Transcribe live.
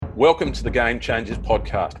Welcome to the Game Changers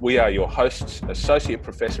podcast. We are your hosts, Associate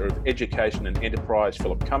Professor of Education and Enterprise,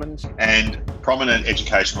 Philip Cummins, and prominent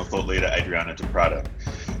educational thought leader, Adriana de Prado.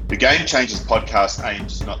 The Game Changers podcast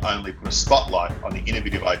aims to not only put a spotlight on the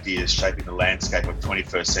innovative ideas shaping the landscape of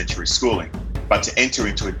 21st century schooling, but to enter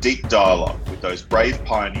into a deep dialogue with those brave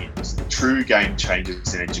pioneers, the true game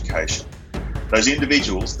changers in education. Those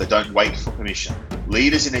individuals that don't wait for permission,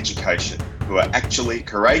 leaders in education who are actually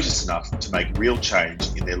courageous enough to make real change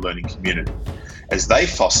in their learning community, as they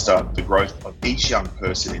foster the growth of each young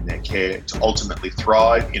person in their care to ultimately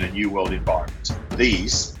thrive in a new world environment.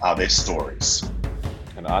 These are their stories.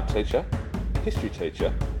 An art teacher, history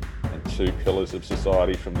teacher, and two pillars of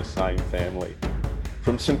society from the same family.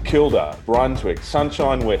 From St Kilda, Brunswick,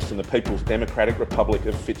 Sunshine West and the People's Democratic Republic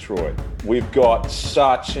of Fitzroy. We've got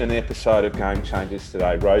such an episode of Game Changers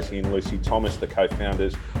today. Rosie and Lucy Thomas, the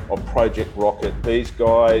co-founders of Project Rocket. These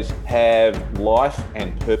guys have life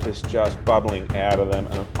and purpose just bubbling out of them,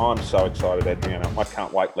 and I'm so excited, Adriana. I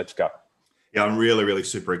can't wait. Let's go. Yeah, I'm really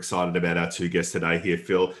super excited about our two guests today here,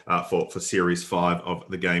 Phil, for Series 5 of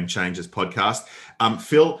the Game Changers podcast.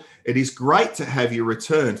 Phil, it is great to have you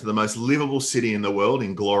return to the most livable city in the world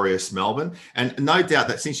in glorious Melbourne. And no doubt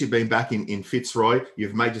that since you've been back in Fitzroy,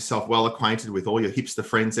 you've made yourself well acquainted with all your hipster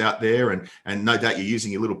friends out there. And no doubt you're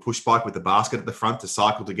using your little push bike with the basket at the front to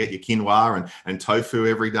cycle to get your quinoa and tofu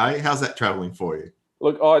every day. How's that traveling for you?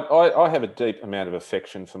 Look, I have a deep amount of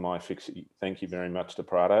affection for my fixie. Thank you very much, De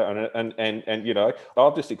Prado. And you know,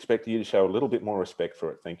 I'll just expect you to show a little bit more respect for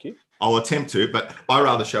it. Thank you. I'll attempt to, but I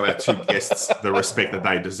rather show our two guests the respect that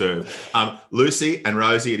they deserve. Lucy and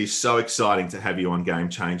Rosie, it is so exciting to have you on Game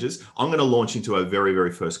Changers. I'm going to launch into our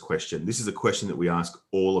very first question. This is a question that we ask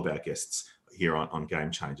all of our guests here on Game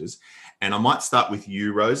Changers. And I might start with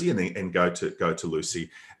you, Rosie, and then go to Lucy.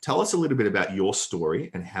 Tell us a little bit about your story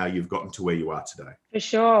and how you've gotten to where you are today. For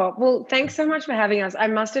sure. Well, thanks so much for having us. I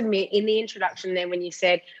must admit, in the introduction there, when you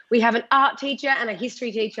said we have an art teacher and a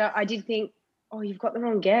history teacher, I did think, oh, you've got the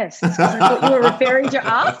wrong guest. I thought you were referring to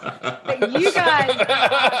us, but you guys are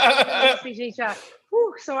a history teacher.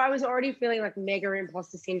 Whew, so I was already feeling like mega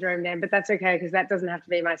imposter syndrome then, but that's okay because that doesn't have to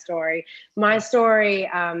be my story. My story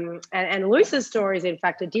and Lucy's stories, in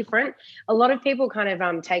fact, are different. A lot of people kind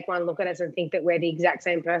of take one look at us and think that we're the exact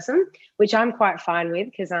same person, which I'm quite fine with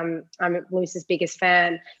because I'm Lucy's biggest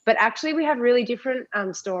fan. But actually, we have really different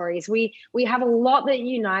stories. We have a lot that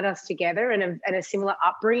unite us together and a similar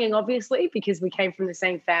upbringing, obviously, because we came from the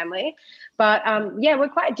same family. But yeah, we're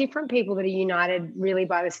quite different people that are united really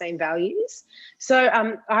by the same values. So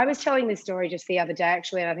I was telling this story just the other day,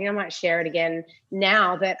 actually, and I think I might share it again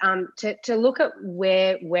now, that to look at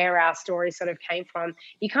where our story sort of came from,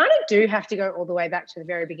 you kind of do have to go all the way back to the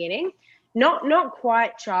very beginning. Not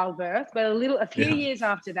quite childbirth, but a few years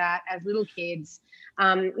after that, as little kids,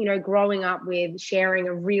 growing up with sharing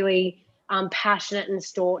a really passionate and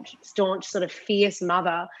staunch sort of fierce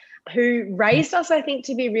mother who raised us, I think,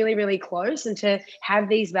 to be really close and to have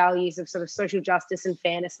these values of sort of social justice and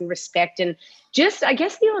fairness and respect and just, I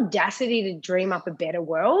guess, the audacity to dream up a better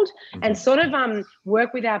world and sort of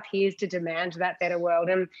work with our peers to demand that better world.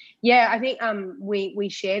 And yeah, I think we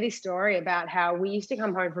share this story about how we used to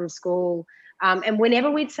come home from school and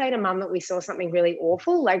whenever we'd say to mum that we saw something really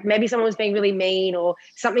awful, like maybe someone was being really mean or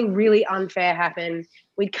something really unfair happened,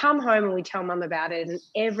 we'd come home and we'd tell mum about it. And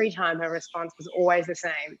every time her response was always the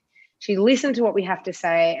same. She'd listen to what we have to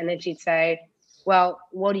say and then she'd say, well,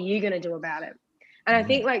 what are you going to do about it? And I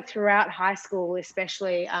think like throughout high school,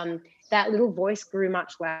 especially, that little voice grew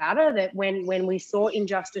much louder, that when we saw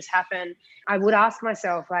injustice happen, I would ask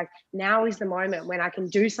myself, like, now is the moment when I can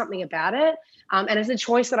do something about it. And it's a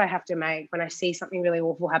choice that I have to make when I see something really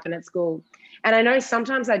awful happen at school. And I know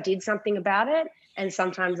sometimes I did something about it and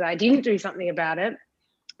sometimes I didn't do something about it.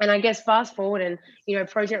 And I guess fast forward and, you know,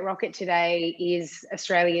 Project Rocket today is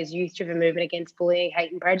Australia's youth-driven movement against bullying,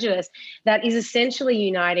 hate and prejudice that is essentially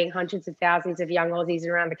uniting hundreds of thousands of young Aussies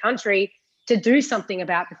around the country to do something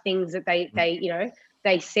about the things that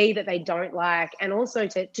they see that they don't like, and also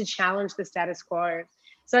to challenge the status quo.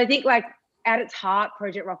 So I think, like, at its heart,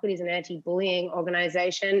 Project Rocket is an anti-bullying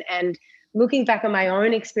organisation. And looking back on my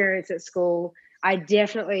own experience at school, I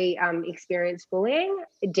definitely experienced bullying,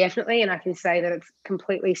 definitely, and I can say that it's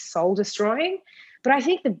completely soul-destroying. But I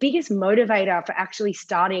think the biggest motivator for actually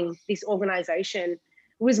starting this organisation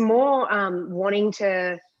was more wanting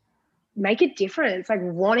to make a difference, like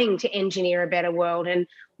wanting to engineer a better world and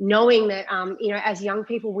knowing that, as young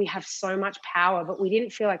people, we have so much power, but we didn't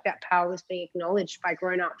feel like that power was being acknowledged by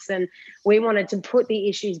grown-ups. And we wanted to put the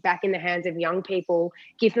issues back in the hands of young people,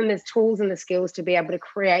 give them the tools and the skills to be able to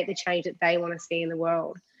create the change that they want to see in the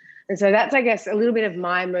world. And so that's, I guess, a little bit of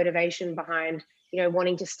my motivation behind,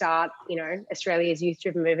 wanting to start, Australia's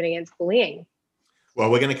youth-driven movement against bullying. Well,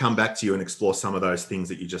 we're going to come back to you and explore some of those things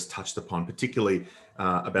that you just touched upon, particularly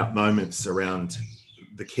about moments around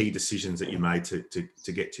the key decisions that you made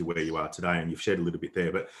to get to where you are today. And you've shared a little bit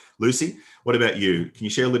there. But Lucy, what about you? Can you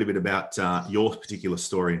share a little bit about your particular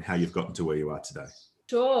story and how you've gotten to where you are today?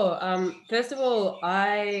 Sure. First of all,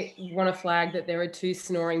 I want to flag that there are 2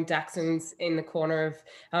 snoring dachshunds in the corner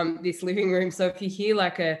of this living room. So if you hear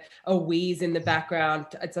like a wheeze in the background,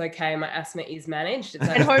 it's okay. My asthma is managed.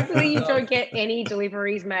 And hopefully you don't get any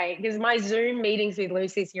deliveries, mate, because my Zoom meetings with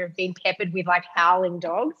Lucy this year have been peppered with like howling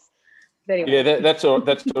dogs. Anyway. Yeah, that's all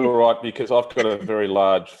right, because I've got a very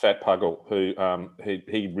large fat puggle who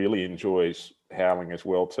he really enjoys howling as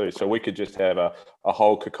well too. So we could just have a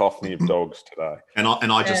whole cacophony of dogs today. And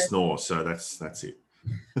I just snore, so that's it.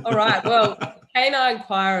 All right. Well, canine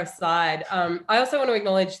choir aside, I also want to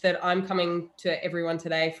acknowledge that I'm coming to everyone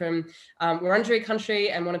today from Wurundjeri country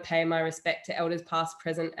and want to pay my respect to elders past,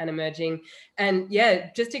 present and emerging. And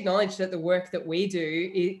just acknowledge that the work that we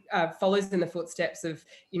do follows in the footsteps of,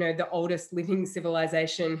 the oldest living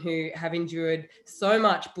civilization who have endured so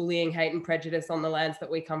much bullying, hate and prejudice on the lands that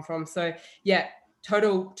we come from. So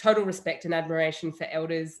total respect and admiration for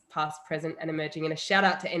elders past, present and emerging, and a shout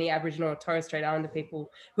out to any Aboriginal or Torres Strait Islander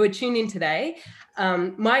people who are tuned in today.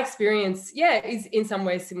 My experience is in some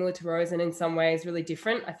ways similar to Rose and in some ways really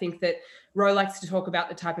different. I think that Ro likes to talk about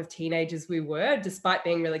the type of teenagers we were. Despite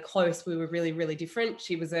being really close, we were really, really different.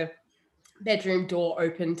 She was a bedroom door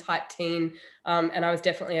open type teen, and I was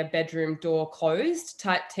definitely a bedroom door closed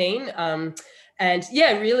type teen, and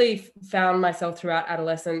really found myself throughout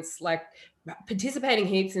adolescence like participating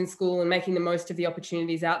heaps in school and making the most of the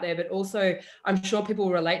opportunities out there. But also, I'm sure people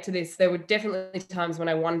will relate to this. There were definitely times when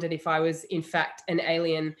I wondered if I was in fact an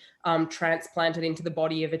alien transplanted into the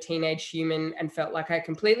body of a teenage human and felt like I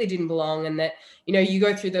completely didn't belong. And that, you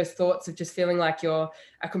go through those thoughts of just feeling like you're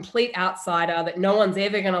a complete outsider, that no one's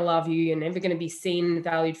ever going to love you. You're never going to be seen and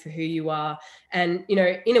valued for who you are. And,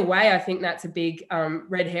 in a way, I think that's a big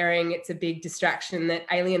red herring. It's a big distraction that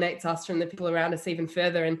alienates us from the people around us even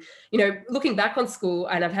further. And, looking back on school,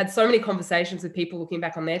 and I've had so many conversations with people looking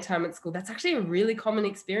back on their time at school, that's actually a really common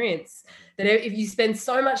experience. That if you spend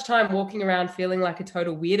so much time walking around feeling like a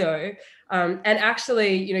total weirdo, and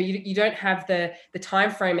actually, you don't have the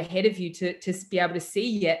time frame ahead of you to be able to see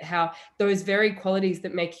yet how those very qualities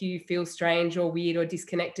that make you feel strange or weird or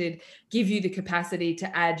disconnected give you the capacity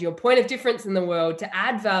to add your point of difference in the world, to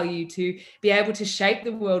add value, to be able to shape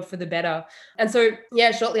the world for the better. And so,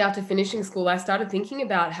 shortly after finishing school, I started thinking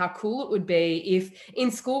about how cool it would be if in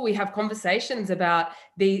school we have conversations about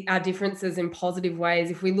our differences in positive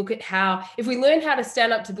ways. If we learn how to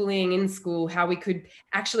stand up to bullying in school, how we could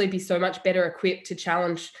actually be so much better equipped to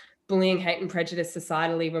challenge bullying, hate and prejudice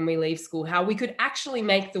societally when we leave school, how we could actually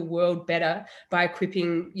make the world better by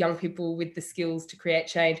equipping young people with the skills to create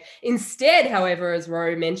change. Instead, however, as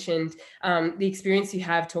Ro mentioned, the experience you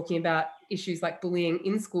have talking about issues like bullying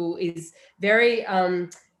in school is very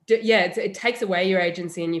it takes away your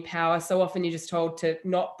agency and your power. So often you're just told to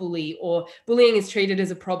not bully, or bullying is treated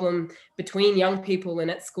as a problem between young people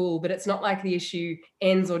and at school, but it's not like the issue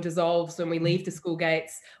ends or dissolves when we leave the school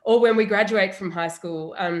gates or when we graduate from high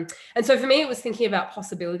school. And so for me, it was thinking about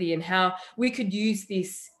possibility and how we could use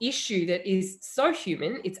this issue that is so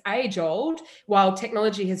human, it's age old. While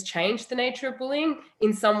technology has changed the nature of bullying,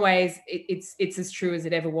 in some ways it's as true as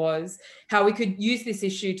it ever was. How we could use this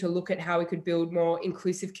issue to look at how we could build more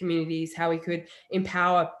inclusive communities, how we could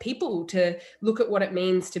empower people to look at what it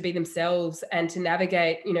means to be themselves and to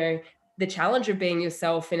navigate, the challenge of being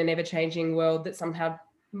yourself in an ever-changing world that somehow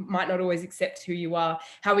might not always accept who you are,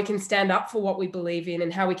 how we can stand up for what we believe in,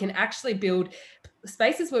 and how we can actually build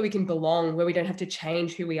spaces where we can belong, where we don't have to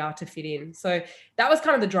change who we are to fit in. So that was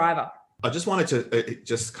kind of the driver. I just wanted to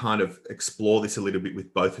just kind of explore this a little bit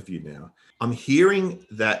with both of you now. I'm hearing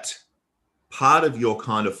that part of your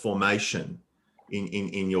kind of formation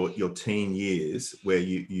in your teen years, where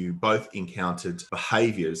you both encountered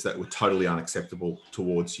behaviours that were totally unacceptable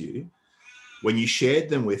towards you, when you shared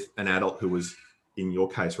them with an adult who was, in your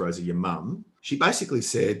case, Rosie, your mum, she basically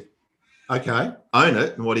said, okay, own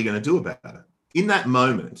it, and what are you going to do about it? In that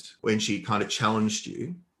moment, when she kind of challenged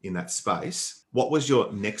you in that space, what was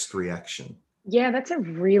your next reaction? Yeah, that's a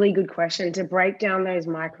really good question, to break down those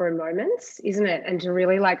micro moments, isn't it? And to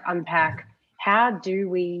really unpack, how do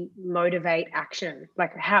we motivate action?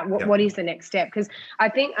 What is the next step? Because I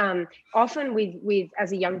think often with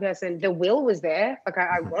as a young person, the will was there.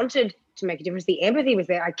 I wanted to make a difference. The empathy was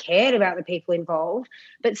there. I cared about the people involved,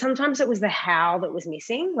 but sometimes it was the how that was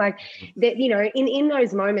missing. Like that, you know, in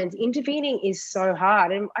those moments, intervening is so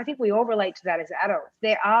hard. And I think we all relate to that as adults.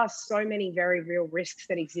 There are so many very real risks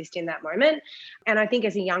that exist in that moment. And I think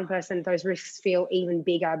as a young person, those risks feel even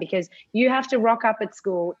bigger because you have to rock up at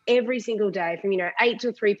school every single day from, 8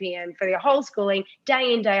 till 3 p.m. for your whole schooling,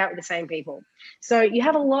 day in, day out with the same people. So you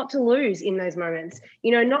have a lot to lose in those moments,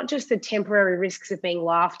 not just the temporary risks of being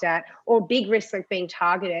laughed at or big risks like being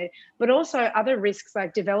targeted, but also other risks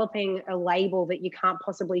like developing a label that you can't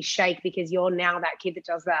possibly shake because you're now that kid that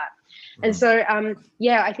does that. And so,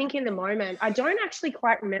 I think in the moment, I don't actually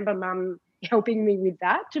quite remember mum helping me with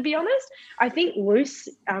that, to be honest. I think Luce,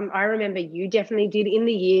 I remember you definitely did in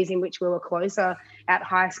the years in which we were closer at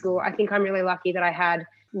high school. I think I'm really lucky that I had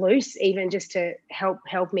Luce even just to help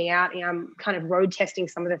me out kind of road testing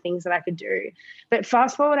some of the things that I could do. But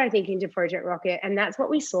fast forward, I think, into Project Rocket, and that's what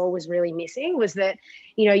we saw was really missing, was that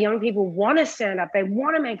young people want to stand up, they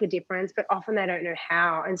want to make a difference, but often they don't know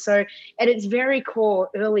how. And so at its very core,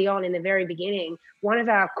 early on in the very beginning, one of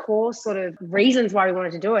our core sort of reasons why we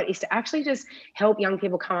wanted to do it is to actually just help young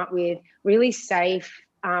people come up with really safe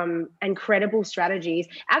and credible strategies.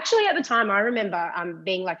 Actually, at the time, I remember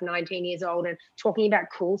being like 19 years old and talking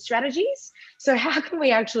about cool strategies. So how can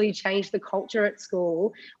we actually change the culture at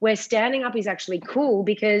school where standing up is actually cool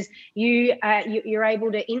because you're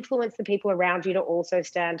able to influence the people around you to also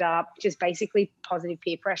stand up, just basically positive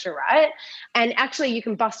peer pressure, right? And actually, you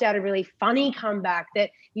can bust out a really funny comeback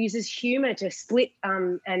that uses humor to split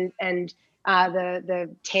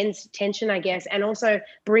the tension, I guess, and also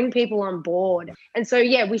bring people on board. And so,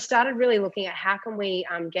 we started really looking at how can we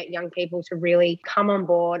get young people to really come on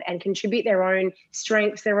board and contribute their own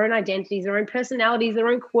strengths, their own identities, their own personalities, their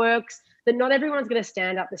own quirks, that not everyone's going to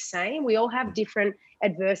stand up the same. We all have different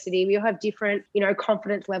adversity. We all have different,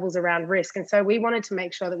 confidence levels around risk. And so we wanted to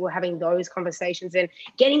make sure that we're having those conversations and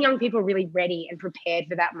getting young people really ready and prepared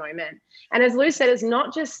for that moment. And as Lou said, it's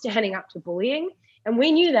not just standing up to bullying. And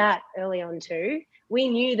we knew that early on too. We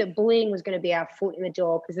knew that bullying was going to be our foot in the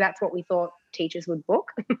door because that's what we thought teachers would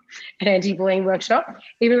book, an anti-bullying workshop,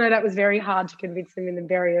 even though that was very hard to convince them in the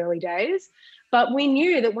very early days. But we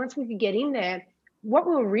knew that once we could get in there, what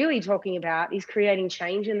we were really talking about is creating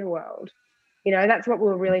change in the world. That's what we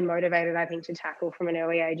were really motivated, I think, to tackle from an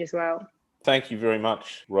early age as well. Thank you very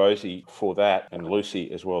much, Rosie, for that, and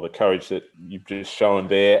Lucy as well, the courage that you've just shown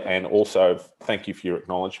there, and also thank you for your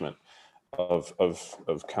acknowledgement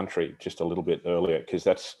of country just a little bit earlier, because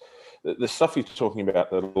that's the stuff you're talking about,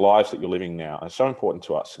 the lives that you're living now are so important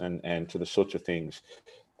to us and to the sorts of things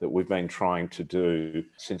that we've been trying to do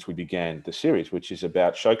since we began the series, which is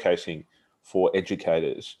about showcasing for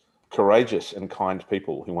educators courageous and kind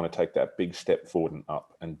people who want to take that big step forward and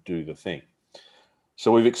up and do the thing.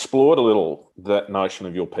 So we've explored a little that notion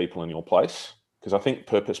of your people and your place, because I think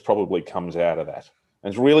purpose probably comes out of that.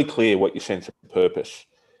 And it's really clear what your sense of purpose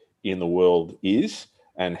in the world is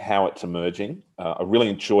and how it's emerging. I really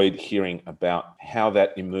enjoyed hearing about how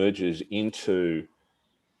that emerges into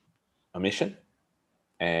a mission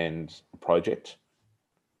and a project.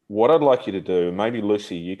 What I'd like you to do, maybe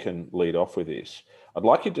Lucy, you can lead off with this. I'd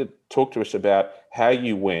like you to talk to us about how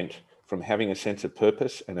you went from having a sense of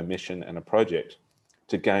purpose and a mission and a project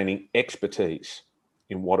to gaining expertise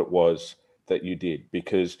in what it was that you did.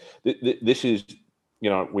 Because this is,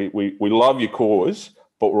 we love your cause,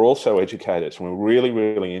 but we're also educators. And we're really,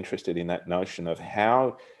 really interested in that notion of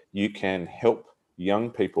how you can help young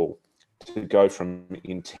people to go from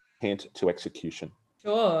intent to execution.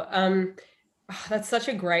 Sure. That's such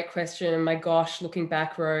a great question. And my gosh, looking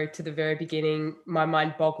back, Ro, to the very beginning, my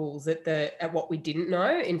mind boggles at what we didn't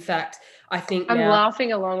know. In fact, I think I'm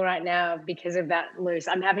laughing along right now because of that, Luce.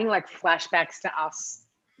 I'm having like flashbacks to us,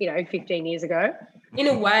 15 years ago. In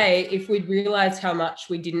a way, if we'd realized how much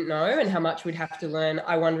we didn't know and how much we'd have to learn,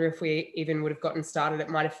 I wonder if we even would have gotten started. It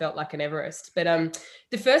might have felt like an Everest. But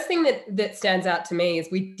the first thing that stands out to me is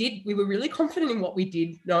we were really confident in what we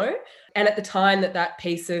did know. And at the time that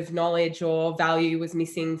piece of knowledge or value was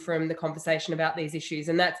missing from the conversation about these issues.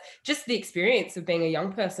 And that's just the experience of being a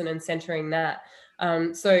young person and centering that.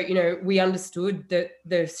 So we understood that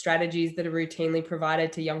the strategies that are routinely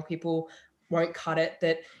provided to young people won't cut it,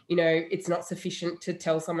 that, you know, it's not sufficient to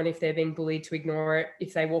tell someone if they're being bullied to ignore it.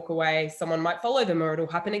 If they walk away, someone might follow them or it'll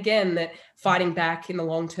happen again, that fighting back in the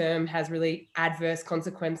long term has really adverse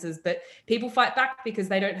consequences. But people fight back because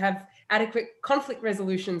they don't have adequate conflict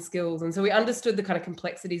resolution skills. And so we understood the kind of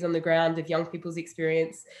complexities on the ground of young people's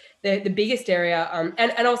experience. The biggest area,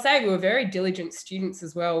 and I'll say we were very diligent students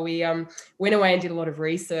as well. We went away and did a lot of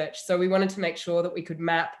research. So we wanted to make sure that we could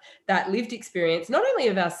map that lived experience, not only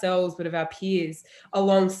of ourselves, but of our peers,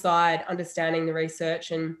 alongside understanding the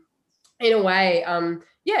research, and in a way,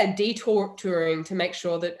 detouring to make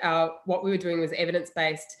sure that what we were doing was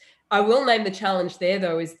evidence-based. I will name the challenge there,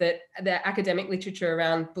 though, is that the academic literature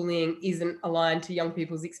around bullying isn't aligned to young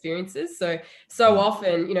people's experiences. So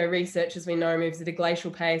often, you know, research, as we know, moves at a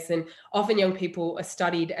glacial pace, and often young people are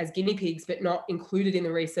studied as guinea pigs, but not included in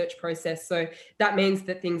the research process. So that means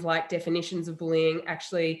that things like definitions of bullying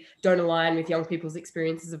actually don't align with young people's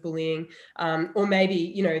experiences of bullying, or maybe,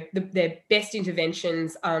 you know, their best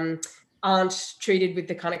interventions aren't treated with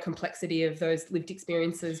the kind of complexity of those lived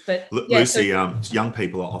experiences. But Lucy, young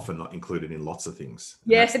people are often not included in lots of things.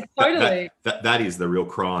 Yes, totally. That is the real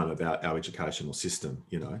crime about our educational system,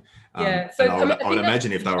 you know. So and I would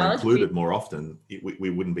imagine if they were included more often,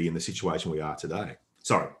 we wouldn't be in the situation we are today.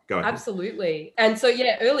 Sorry, go ahead. Absolutely. And so,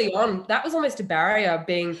 early on, that was almost a barrier,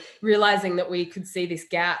 realizing that we could see this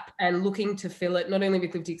gap and looking to fill it, not only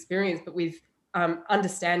with lived experience, but with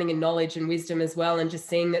understanding and knowledge and wisdom as well, and just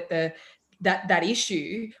seeing that that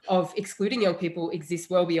issue of excluding young people exists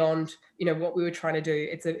well beyond, you know, what we were trying to do.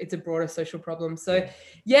 It's a broader social problem. So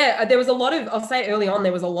there was a lot of, I'll say early on,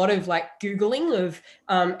 there was a lot of like Googling of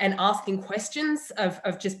and asking questions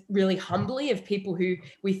of just really humbly of people who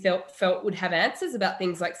we felt would have answers about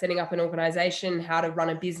things like setting up an organization, how to run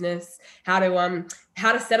a business, how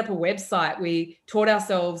to set up a website. We taught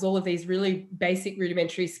ourselves all of these really basic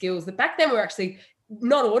rudimentary skills that back then were actually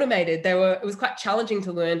not automated. It was quite challenging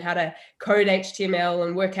to learn how to code HTML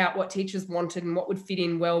and work out what teachers wanted and what would fit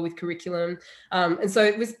in well with curriculum. And so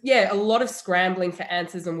it was, a lot of scrambling for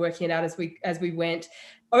answers and working it out as we went.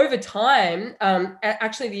 Over time,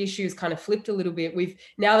 actually the issues kind of flipped a little bit.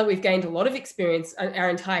 Now that we've gained a lot of experience, our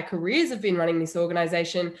entire careers have been running this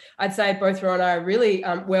organization, I'd say both Ro and I are really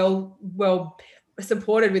well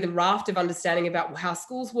supported with a raft of understanding about how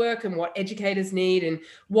schools work and what educators need and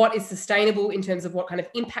what is sustainable in terms of what kind of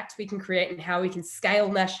impact we can create and how we can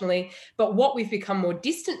scale nationally. But what we've become more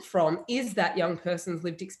distant from is that young person's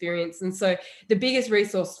lived experience. And so the biggest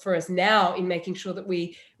resource for us now in making sure that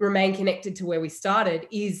we remain connected to where we started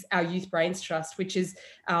is our Youth Brains Trust, which is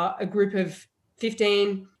a group of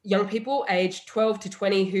 15 young people aged 12 to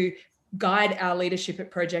 20 who guide our leadership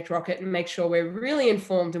at Project Rocket and make sure we're really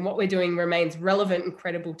informed and what we're doing remains relevant and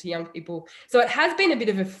credible to young people. So it has been a bit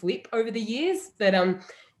of a flip over the years, but a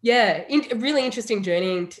really interesting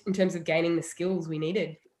journey in terms of gaining the skills we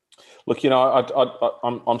needed. Look, you know,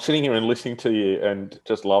 I'm sitting here and listening to you and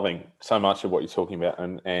just loving so much of what you're talking about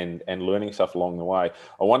and learning stuff along the way.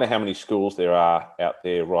 I wonder how many schools there are out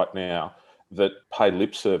there right now that pay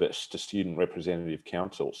lip service to student representative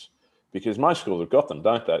councils. Because most schools have got them,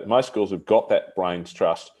 don't they? Most schools have got that brains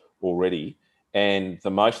trust already. And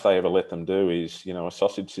the most they ever let them do is, you know, a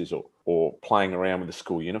sausage sizzle or playing around with the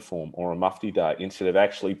school uniform or a mufti day instead of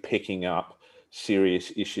actually picking up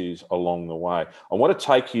serious issues along the way. I want to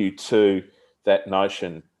take you to that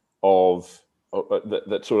notion of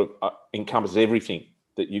that sort of encompasses everything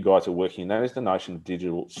that you guys are working in. That is the notion of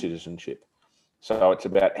digital citizenship. So it's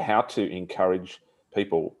about how to encourage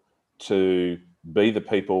people to be the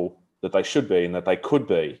people that they should be and that they could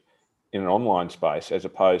be in an online space, as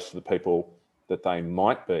opposed to the people that they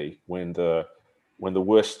might be when the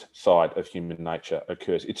worst side of human nature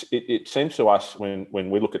occurs. It seems to us when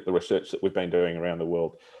we look at the research that we've been doing around the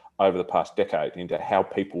world over the past decade into how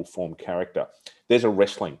people form character, there's a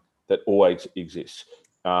wrestling that always exists.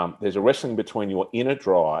 There's a wrestling between your inner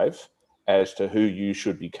drive as to who you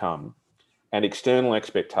should become and external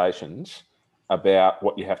expectations about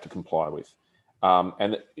what you have to comply with.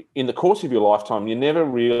 And in the course of your lifetime, you're never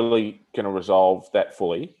really going to resolve that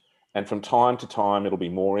fully. And from time to time, it'll be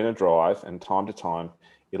more inner drive, and time to time,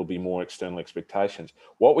 it'll be more external expectations.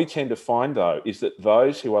 What we tend to find, though, is that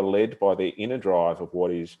those who are led by their inner drive of what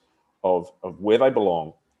is of where they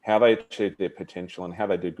belong, how they achieve their potential, and how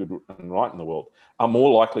they do good and right in the world, are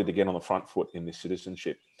more likely to get on the front foot in this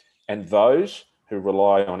citizenship. And those who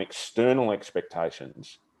rely on external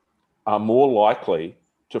expectations are more likely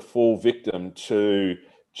to fall victim to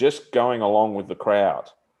just going along with the crowd.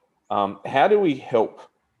 How do we help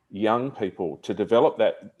young people to develop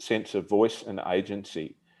that sense of voice and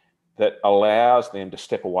agency that allows them to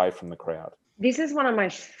step away from the crowd? This is one of my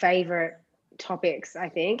favorite topics, I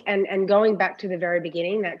think. And going back to the very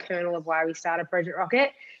beginning, that kernel of why we started Project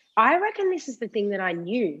Rocket, I reckon this is the thing that I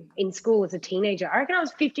knew in school as a teenager. I reckon I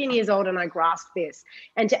was 15 years old and I grasped this.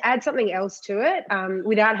 And to add something else to it,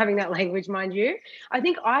 without having that language, mind you, I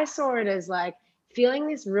think I saw it as like feeling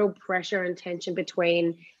this real pressure and tension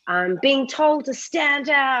between being told to stand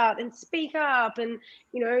out and speak up and,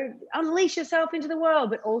 you know, unleash yourself into the world,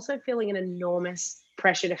 but also feeling an enormous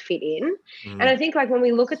pressure to fit in. And I think like when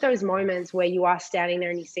we look at those moments where you are standing there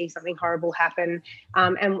and you see something horrible happen,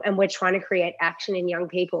 and we're trying to create action in young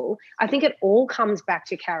people, I think it all comes back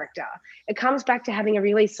to character. It comes back to having a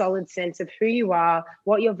really solid sense of who you are,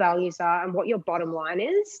 what your values are, and what your bottom line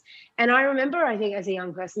is. And I remember, I think as a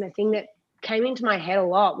young person, the thing that came into my head a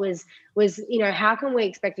lot was, you know, how can we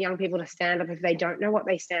expect young people to stand up if they don't know what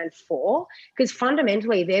they stand for? Because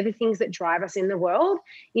fundamentally, they're the things that drive us in the world.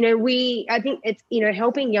 You know, I think it's, you know,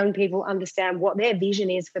 helping young people understand what their vision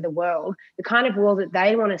is for the world, the kind of world that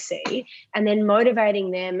they want to see, and then motivating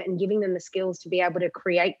them and giving them the skills to be able to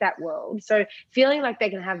create that world. So feeling like they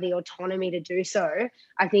can have the autonomy to do so,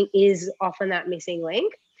 I think is often that missing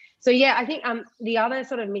link. So yeah, I think the other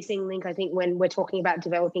sort of missing link, I think, when we're talking about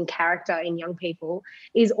developing character in young people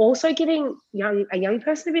is also giving a young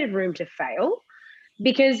person a bit of room to fail.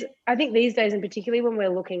 Because I think these days, and particularly when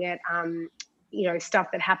we're looking at, you know,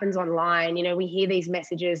 stuff that happens online, you know, we hear these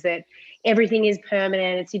messages that everything is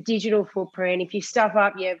permanent, it's your digital footprint. If you stuff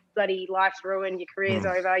up, your bloody life's ruined, your career's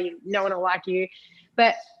over, no one will like you.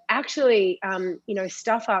 But actually, you know,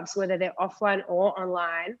 stuff ups, whether they're offline or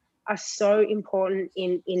online, are so important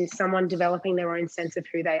in someone developing their own sense of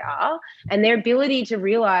who they are and their ability to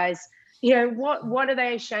realize, you know, what are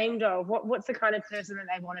they ashamed of? What's the kind of person that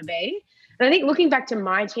they want to be? And I think looking back to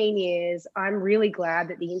my teen years, I'm really glad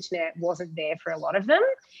that the internet wasn't there for a lot of them,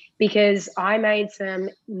 because I made some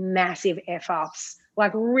massive F-ups,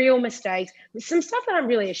 like real mistakes, some stuff that I'm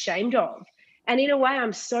really ashamed of. And in a way,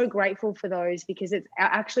 I'm so grateful for those, because it's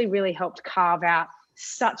actually really helped carve out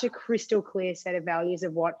such a crystal clear set of values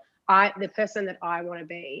of what the person that I want to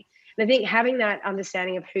be. And I think having that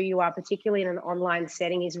understanding of who you are, particularly in an online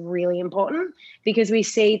setting, is really important, because we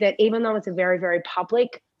see that even though it's a very, very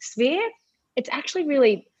public sphere, it's actually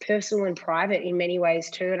really personal and private in many ways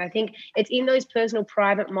too. And I think it's in those personal,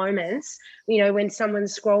 private moments, you know, when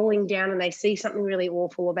someone's scrolling down and they see something really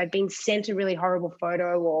awful, or they've been sent a really horrible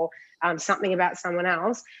photo, or something about someone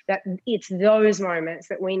else, that it's those moments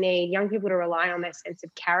that we need young people to rely on their sense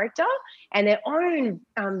of character and their own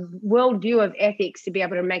worldview of ethics to be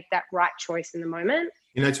able to make that right choice in the moment.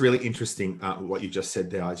 You know, it's really interesting what you just said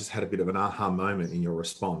there. I just had a bit of an aha moment in your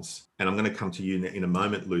response. And I'm going to come to you in a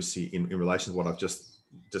moment, Lucy, in relation to what I've just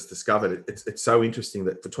discovered. It's so interesting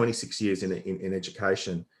that for 26 years in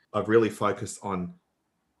education, I've really focused on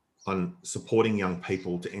supporting young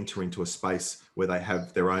people to enter into a space where they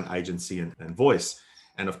have their own agency and voice.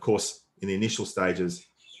 And of course, in the initial stages,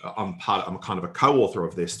 I'm kind of a co-author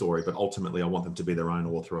of their story, but ultimately I want them to be their own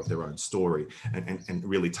author of their own story and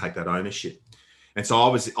really take that ownership. And so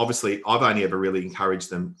I've only ever really encouraged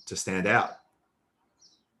them to stand out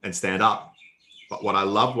and stand up. But what I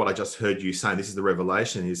love, what I just heard you saying, this is the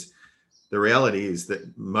revelation, is the reality is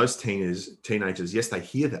that most teenagers, yes, they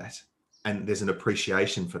hear that, and there's an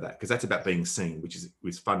appreciation for that, because that's about being seen, which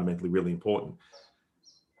is fundamentally really important.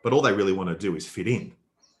 But all they really want to do is fit in.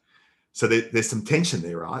 So there's some tension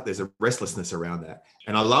there, right? There's a restlessness around that.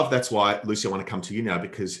 And I love, that's why, Lucy, I want to come to you now,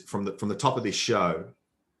 because from the top of this show,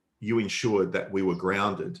 you ensured that we were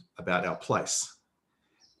grounded about our place.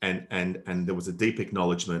 And there was a deep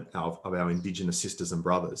acknowledgement of our Indigenous sisters and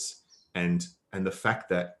brothers. And the fact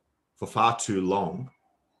that for far too long,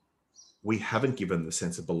 we haven't given the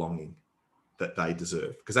sense of belonging that they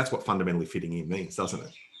deserve, because that's what fundamentally fitting in means, doesn't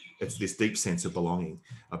it? It's this deep sense of belonging,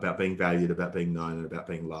 about being valued, about being known, and about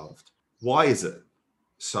being loved. Why is it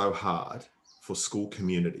so hard for school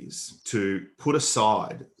communities to put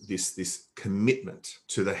aside this commitment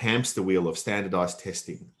to the hamster wheel of standardized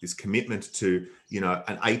testing, this commitment to, you know,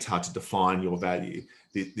 an ATAR to define your value,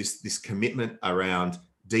 this commitment around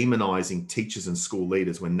demonizing teachers and school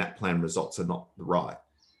leaders when NAPLAN results are not right,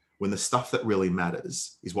 when the stuff that really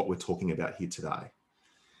matters is what we're talking about here today?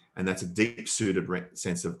 And that's a deep-suited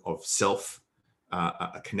sense of self,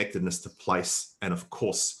 a connectedness to place, and of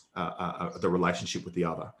course, the relationship with the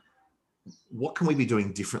other. What can we be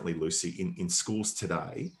doing differently, Lucy, in schools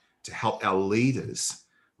today to help our leaders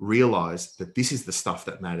realize that this is the stuff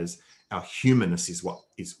that matters? Our humanness is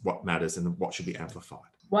what matters and what should be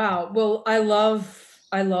amplified. Wow. Well, I love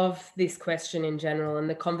I love this question in general and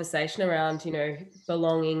the conversation around,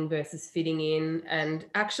 belonging versus fitting in. And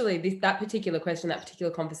actually that particular question, that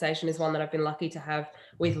particular conversation is one that I've been lucky to have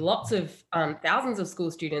with lots of thousands of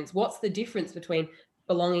school students. What's the difference between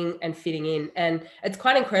belonging and fitting in? And it's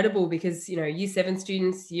quite incredible because, year 7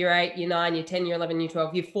 students, year 8, year 9, year 10, year 11, year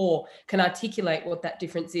 12, year 4 can articulate what that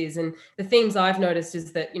difference is. And the themes I've noticed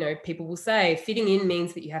is that, people will say fitting in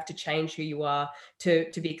means that you have to change who you are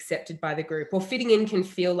to be accepted by the group, or fitting in can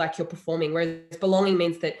feel like you're performing, whereas belonging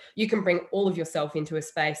means that you can bring all of yourself into a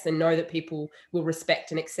space and know that people will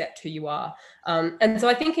respect and accept who you are. And so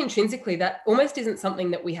I think intrinsically that almost isn't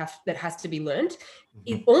something that has to be learned.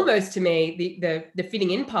 It almost, to me, the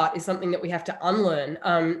fitting in part is something that we have to unlearn.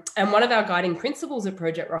 And one of our guiding principles at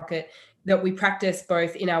Project Rocket that we practice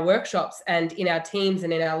both in our workshops and in our teams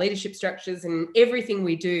and in our leadership structures and everything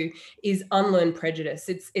we do is unlearn prejudice.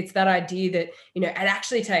 It's that idea that, it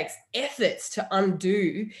actually takes efforts to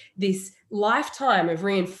undo this lifetime of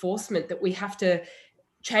reinforcement that we have to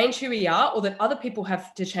change who we are, or that other people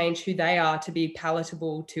have to change who they are to be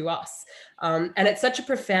palatable to us. And it's such a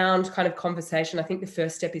profound kind of conversation. I think the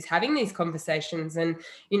first step is having these conversations and,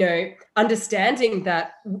 understanding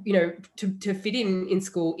that, to fit in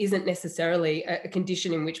school isn't necessarily a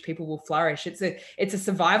condition in which people will flourish. It's a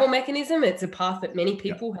survival mechanism. It's a path that many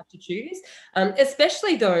people have to choose,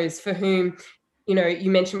 especially those for whom,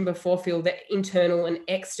 you mentioned before, Phil, that internal and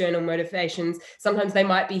external motivations, sometimes they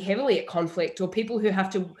might be heavily at conflict, or people who have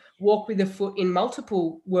to walk with a foot in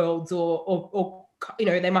multiple worlds, or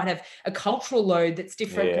they might have a cultural load that's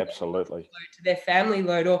different absolutely to their family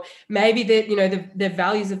load, or maybe the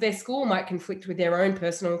values of their school might conflict with their own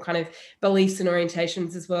personal kind of beliefs and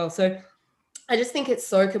orientations as well. So I just think it's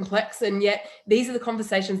so complex, and yet these are the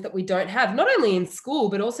conversations that we don't have, not only in school,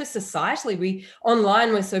 but also societally.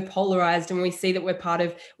 Online, we're so polarized, and we see that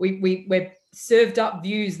we're served up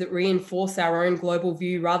views that reinforce our own global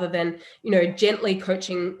view rather than, gently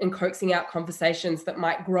coaching and coaxing out conversations that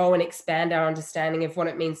might grow and expand our understanding of what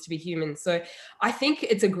it means to be human. So I think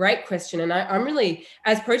it's a great question. And I'm really,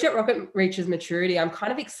 as Project Rocket reaches maturity, I'm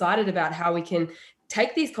kind of excited about how we can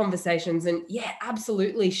take these conversations and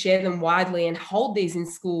absolutely share them widely and hold these in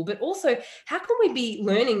school. But also, how can we be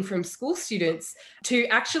learning from school students to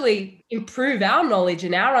actually improve our knowledge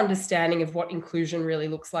and our understanding of what inclusion really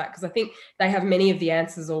looks like? Because I think they have many of the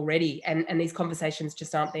answers already, and these conversations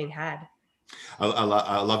just aren't being had.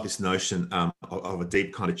 I love this notion of a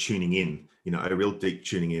deep kind of tuning in, a real deep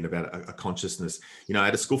tuning in about a consciousness.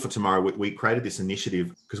 At A School for Tomorrow, we created this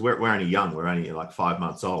initiative because we're only young, we're only like 5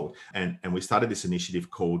 months old. And we started this initiative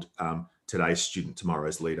called Today's Student,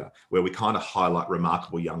 Tomorrow's Leader, where we kind of highlight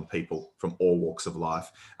remarkable young people from all walks of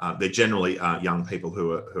life. They're generally young people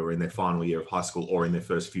who are in their final year of high school or in their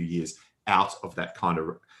first few years out of that kind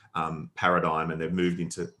of paradigm, and they've moved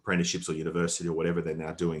into apprenticeships or university or whatever they're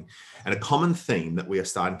now doing. And a common theme that we are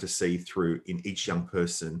starting to see through in each young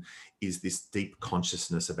person is this deep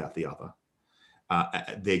consciousness about the other,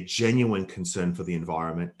 their genuine concern for the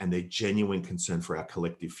environment and their genuine concern for our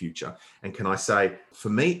collective future. And can I say, for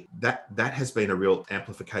me, that has been a real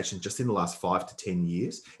amplification just in the last 5 to 10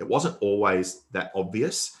 years. It wasn't always that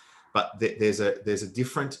obvious, but there's a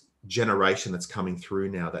different generation that's coming through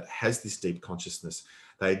now that has this deep consciousness.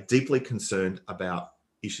 They're deeply concerned about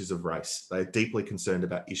issues of race. They're deeply concerned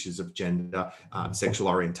about issues of gender, sexual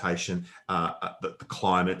orientation, the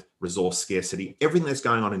climate, resource scarcity, everything that's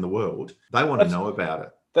going on in the world. They want to know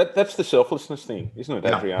about it. That's the selflessness thing, isn't it,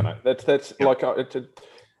 Adriana? That's like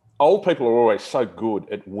old people are always so good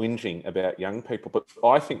at whinging about young people, but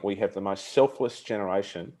I think we have the most selfless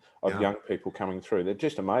generation of young people coming through. They're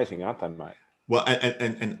just amazing, aren't they, mate? Well,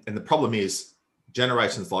 and the problem is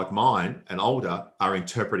generations like mine and older are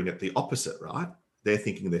interpreting it the opposite, right? They're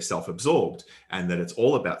thinking they're self-absorbed and that it's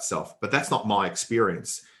all about self. But that's not my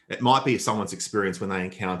experience. It might be someone's experience when they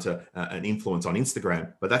encounter an influence on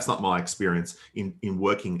Instagram, but that's not my experience in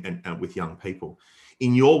working and with young people.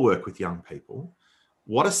 In your work with young people,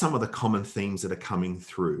 what are some of the common themes that are coming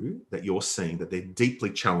through that you're seeing that they're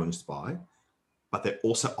deeply challenged by, but they're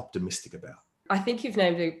also optimistic about? I think you've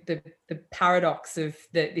named the paradox of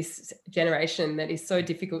this generation that is so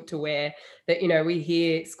difficult to wear, that, we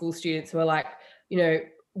hear school students who are like,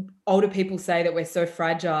 older people say that we're so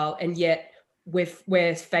fragile, and yet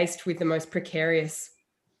we're faced with the most precarious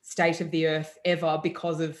state of the earth ever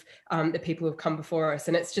because of the people who have come before us.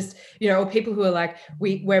 And it's just, or people who are like,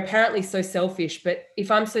 we're apparently so selfish, but if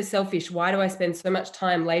I'm so selfish, why do I spend so much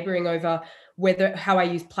time laboring over how I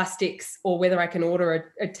use plastics, or whether I can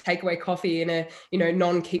order a takeaway coffee in a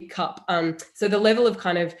non-keep cup. So the level of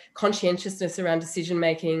kind of conscientiousness around decision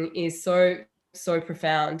making is so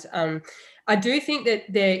profound. I do think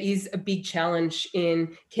that there is a big challenge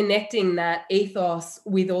in connecting that ethos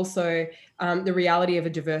with also the reality of a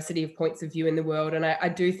diversity of points of view in the world. And I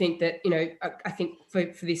do think that, I think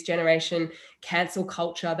for this generation, cancel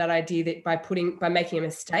culture, that idea that by making a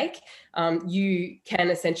mistake, you can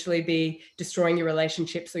essentially be destroying your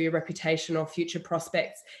relationships or your reputation or future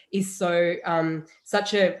prospects, is so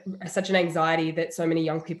such an anxiety that so many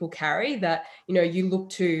young people carry, that you look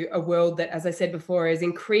to a world that, as I said before, is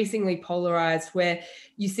increasingly polarized, where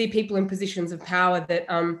you see people in positions of power that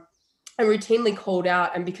are routinely called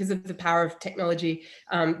out, and because of the power of technology,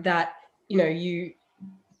 that you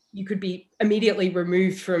could be immediately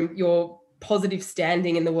removed from your positive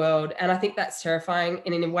standing in the world. And I think that's terrifying,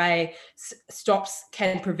 and in a way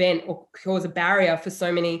can prevent or cause a barrier for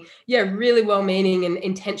so many really well-meaning and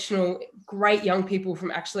intentional great young people from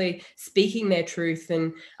actually speaking their truth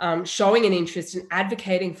and showing an interest and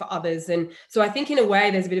advocating for others. And so I think in a way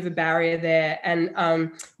there's a bit of a barrier there.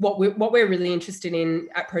 And what we're really interested in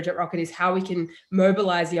at Project Rocket is how we can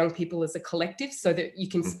mobilize young people as a collective, so that you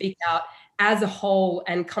can speak out as a whole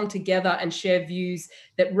and come together and share views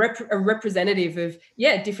that are representative of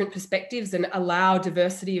different perspectives and allow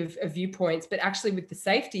diversity of viewpoints, but actually with the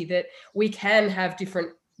safety that we can have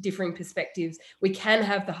differing perspectives. We can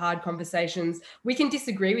have the hard conversations. We can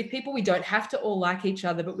disagree with people. We don't have to all like each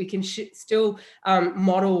other, but we can still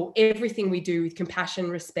model everything we do with compassion,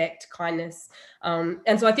 respect, kindness.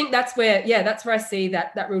 And so I think that's where I see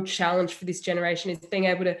that real challenge for this generation, is being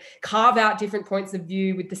able to carve out different points of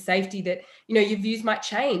view with the safety that, your views might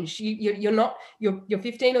change. You're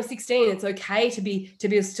 15 or 16. It's okay to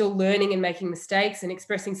be still learning and making mistakes and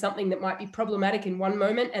expressing something that might be problematic in one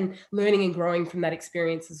moment, and learning and growing from that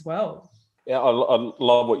experience as well. Yeah, I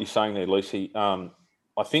love what you're saying there, Lucy. I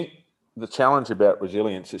think the challenge about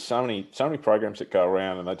resilience is so many programs that go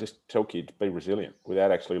around and they just tell kids be resilient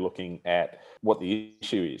without actually looking at what the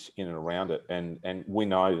issue is in and around it. And we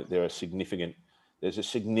know that there's a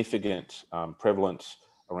significant prevalence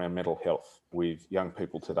around mental health with young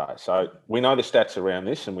people today. So we know the stats around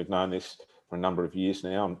this, and we've known this for a number of years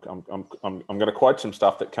now. I'm going to quote some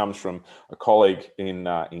stuff that comes from a colleague in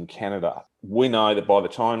Canada. We know that by the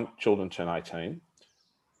time children turn 18,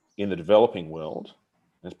 in the developing world,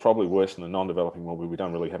 and it's probably worse in the non-developing world, where we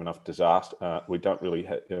don't really have enough disaster. We don't really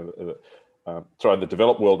have, the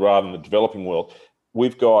developed world rather than the developing world.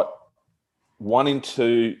 We've got 1 in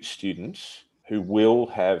 2 students who will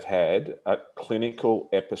have had a clinical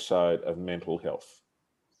episode of mental health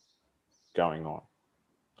going on.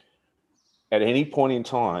 At any point in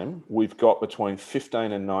time, we've got between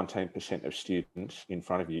 15 and 19% of students in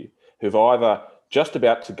front of you who've either just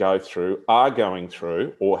about to go through, are going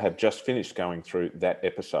through, or have just finished going through that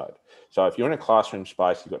episode. So if you're in a classroom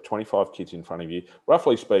space, you've got 25 kids in front of you,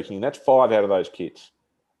 roughly speaking, that's 5 out of those kids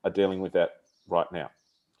are dealing with that right now.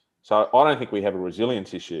 So I don't think we have a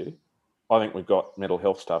resilience issue. I think we've got mental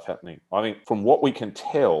health stuff happening. I think from what we can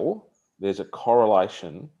tell, there's a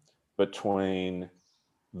correlation between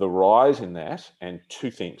the rise in that and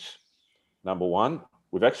 2 things. Number one,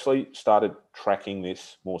 we've actually started tracking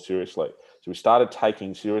this more seriously. So we started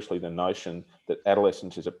taking seriously the notion that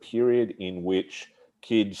adolescence is a period in which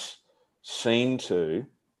kids seem to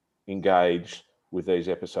engage with these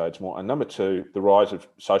episodes more. And number 2, the rise of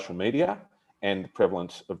social media and the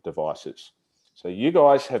prevalence of devices. So you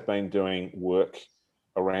guys have been doing work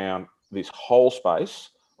around this whole space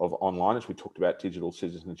of online, as we talked about digital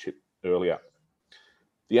citizenship earlier.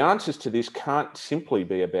 The answers to this can't simply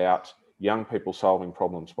be about young people solving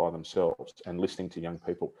problems by themselves and listening to young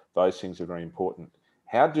people. Those things are very important.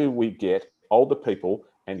 How do we get older people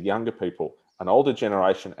and younger people, an older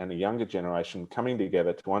generation and a younger generation, coming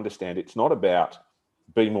together to understand it's not about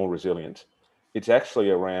be more resilient. It's actually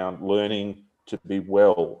around learning to be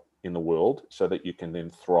well in the world so that you can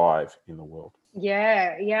then thrive in the world.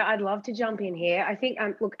 Yeah, I'd love to jump in here. I think,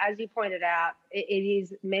 look, as you pointed out, it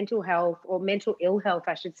is mental health, or mental ill health,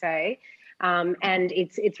 I should say, and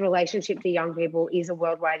its relationship to young people is a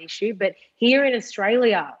worldwide issue. But here in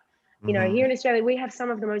Australia, here in Australia, we have some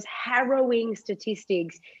of the most harrowing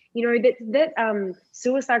statistics. That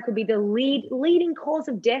suicide could be the leading cause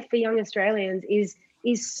of death for young Australians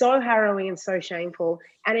is so harrowing and so shameful,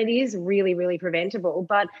 and it is really, really preventable.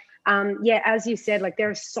 But yeah, as you said, like there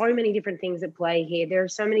are so many different things at play here. There are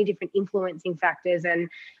so many different influencing factors, and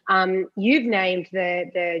you've named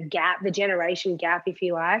the gap, the generation gap, if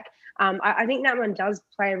you like. I think that one does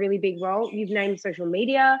play a really big role. You've named social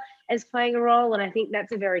media as playing a role, and I think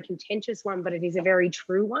that's a very contentious one, but it is a very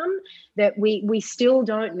true one, that we still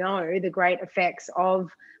don't know the great effects of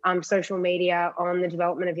social media on the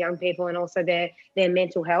development of young people and also their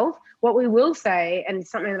mental health. What we will say, and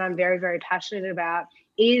something that I'm very, very passionate about,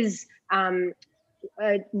 is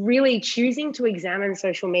really choosing to examine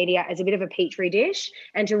social media as a bit of a petri dish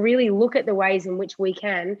and to really look at the ways in which we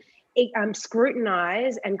can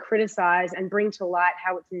scrutinize and criticize and bring to light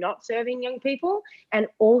how it's not serving young people, and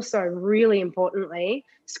also, really importantly,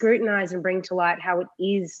 scrutinize and bring to light how it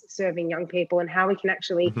is serving young people and how we can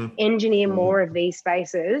actually engineer more of these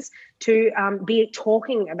spaces to be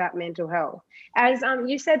talking about mental health. As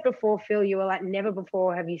you said before, Phil, you were like, never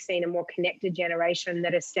before have you seen a more connected generation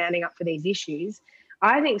that is standing up for these issues.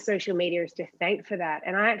 I think social media is to thank for that.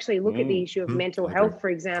 And I actually look at the issue of mental health, for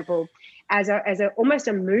example, as almost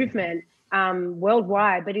a movement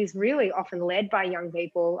worldwide, but is really often led by young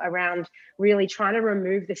people around really trying to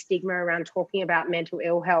remove the stigma around talking about mental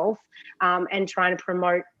ill health, and trying to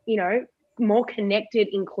promote, more connected,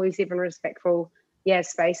 inclusive and respectful,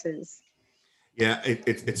 spaces. Yeah,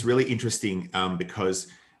 it's really interesting because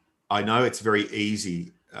I know it's very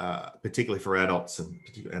easy, particularly for adults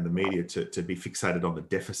and the media, to be fixated on the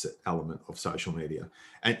deficit element of social media.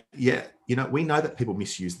 And yeah, we know that people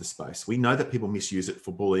misuse the space. We know that people misuse it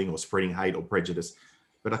for bullying or spreading hate or prejudice.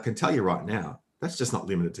 But I can tell you right now, that's just not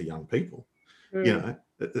limited to young people. There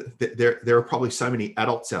are probably so many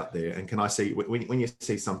adults out there. And can I see, when you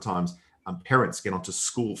see sometimes parents get onto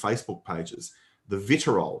school Facebook pages, the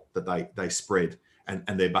vitriol that they spread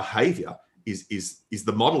and their behavior is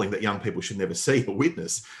the modeling that young people should never see or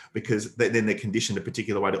witness, because then they're conditioned a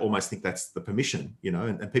particular way to almost think that's the permission,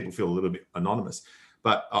 and people feel a little bit anonymous.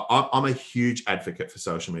 But I'm a huge advocate for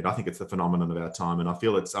social media. I think it's the phenomenon of our time. And I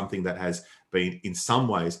feel it's something that has been, in some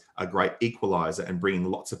ways, a great equalizer and bringing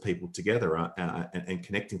lots of people together and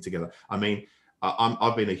connecting together. I mean,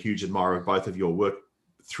 I've been a huge admirer of both of your work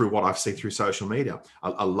through what I've seen through social media.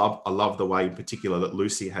 I love the way in particular that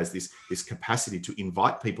Lucy has this capacity to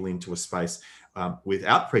invite people into a space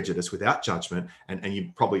without prejudice, without judgment, and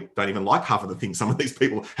you probably don't even like half of the things some of these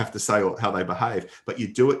people have to say or how they behave, but you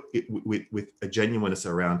do it with a genuineness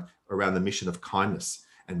around the mission of kindness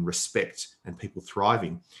and respect and people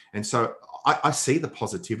thriving. And so I see the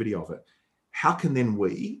positivity of it. How can then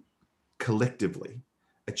we collectively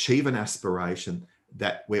achieve an aspiration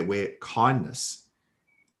that where kindness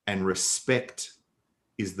and respect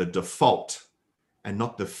is the default and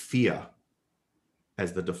not the fear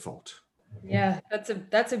as the default? Yeah,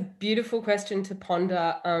 that's a beautiful question to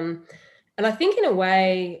ponder. And I think in a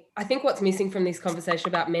way, what's missing from this conversation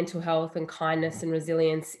about mental health and kindness and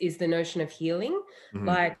resilience is the notion of healing.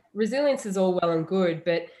 Like, resilience is all well and good,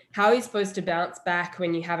 but how are you supposed to bounce back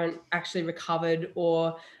when you haven't actually recovered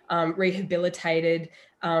or rehabilitated?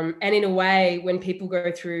 And in a way, when people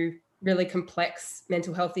go through really complex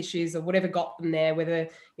mental health issues or whatever got them there, whether,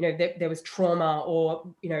 there was trauma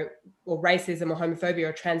or racism or homophobia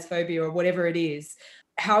or transphobia or whatever it is,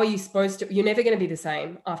 how are you supposed to, you're never going to be the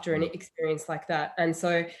same after an experience like that. And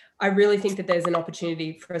so I really think that there's an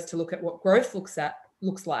opportunity for us to look at what growth looks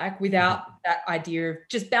like without that idea of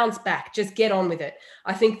just bounce back, just get on with it.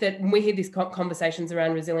 I think that when we hear these conversations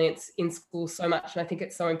around resilience in school so much, and I think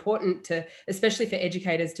it's so important to, especially for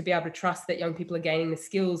educators, to be able to trust that young people are gaining the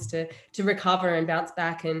skills to recover and bounce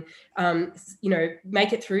back and,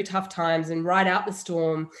 make it through tough times and ride out the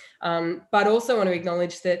storm. But also want to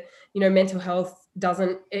acknowledge that, mental health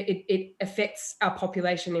it affects our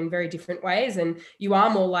population in very different ways, and you are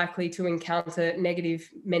more likely to encounter negative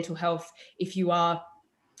mental health if you are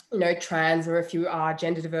trans, or if you are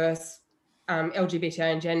gender diverse,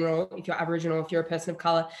 LGBT in general, if you're Aboriginal, if you're a person of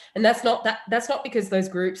color. And that's not because those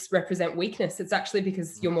groups represent weakness. It's actually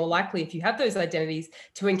because you're more likely, if you have those identities,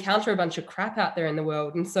 to encounter a bunch of crap out there in the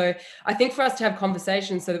world. And so I think for us to have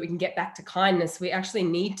conversations so that we can get back to kindness, we actually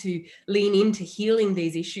need to lean into healing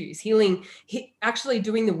these issues, actually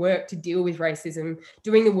doing the work to deal with racism,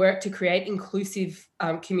 doing the work to create inclusive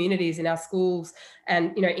communities in our schools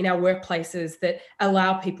and in our workplaces that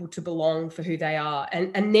allow people to belong for who they are,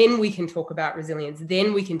 and then we can talk about resilience,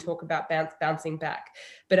 then we can talk about bouncing back.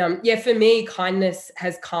 But for me, kindness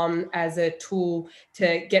has come as a tool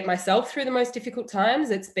to get myself through the most difficult times.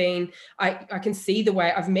 It's been, I can see the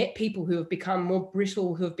way I've met people who have become more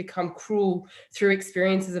brittle, who have become cruel through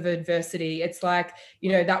experiences of adversity. It's like,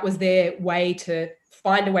 that was their way to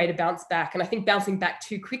find a way to bounce back. And I think bouncing back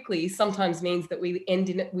too quickly sometimes means that we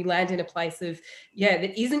land in a place of,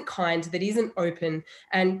 that isn't kind, that isn't open.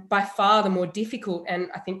 And by far the more difficult, and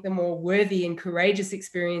I think the more worthy and courageous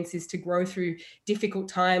experience is to grow through difficult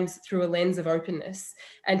times through a lens of openness,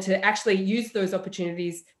 and to actually use those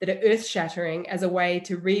opportunities that are earth-shattering as a way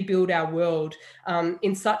to rebuild our world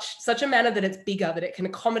in such a manner that it's bigger, that it can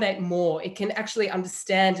accommodate more, it can actually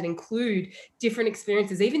understand and include different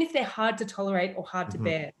experiences, even if they're hard to tolerate or hard to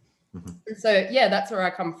bear. And so, that's where I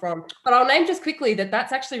come from. But I'll name just quickly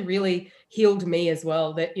that's actually really healed me as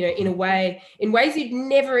well. That, in ways you'd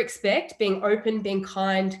never expect, being open, being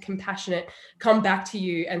kind, compassionate, come back to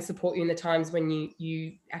you and support you in the times when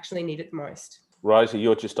you actually need it most. Rosie,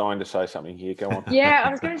 you're just dying to say something here. Go on. Yeah, I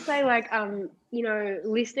was going to say,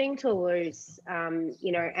 listening to Luce,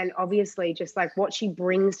 and obviously just like what she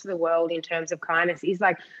brings to the world in terms of kindness is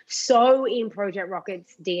like so in Project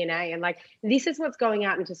Rocket's DNA. And like, this is what's going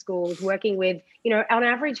out into schools, working with, on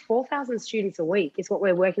average, 4,000 students a week is what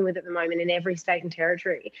we're working with at the moment in every state and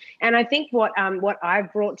territory. And I think what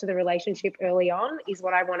I've brought to the relationship early on is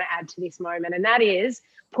what I want to add to this moment. And that is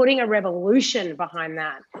putting a revolution behind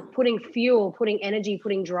that, putting fuel, putting energy,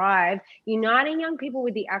 putting drive, uniting young people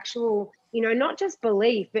with the actual, not just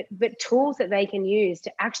belief, but tools that they can use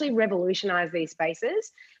to actually revolutionize these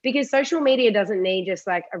spaces. Because social media doesn't need just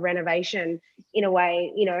like a renovation in a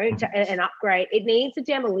way, an upgrade. It needs a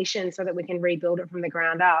demolition so that we can rebuild it from the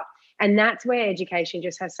ground up. And that's where education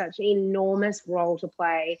just has such an enormous role to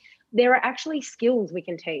play. There are actually skills we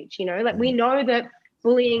can teach, we know that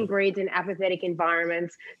bullying breeds in apathetic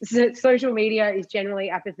environments. So social media is generally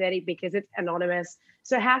apathetic because it's anonymous.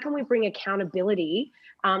 So how can we bring accountability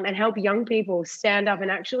and help young people stand up and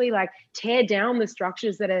actually like tear down the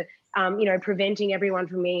structures that are, preventing everyone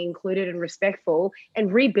from being included and respectful,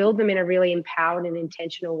 and rebuild them in a really empowered and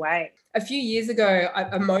intentional way? A few years ago,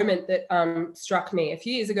 a moment that struck me. A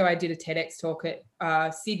few years ago, I did a TEDx talk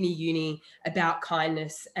at Sydney Uni about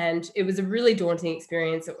kindness, and it was a really daunting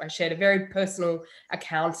experience. I shared a very personal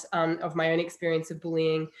account of my own experience of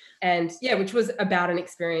bullying, and which was about an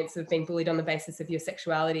experience of being bullied on the basis of your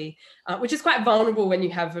sexuality, which is quite vulnerable when you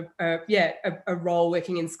have a role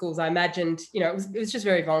working in schools. I imagined, it was just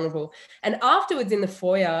very vulnerable. And afterwards in the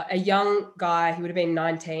foyer, a young guy who would have been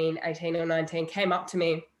 18 or 19 came up to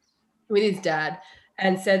me with his dad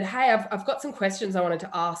and said, "Hey, I've got some questions I wanted to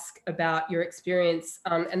ask about your experience."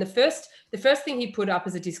 And the first thing he put up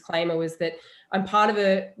as a disclaimer was that I'm part of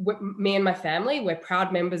me and my family, we're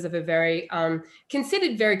proud members of a very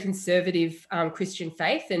considered very conservative Christian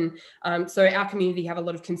faith. And so our community have a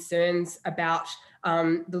lot of concerns about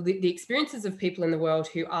the experiences of people in the world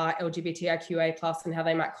who are LGBTIQA+ and how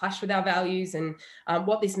they might clash with our values, and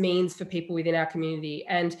what this means for people within our community.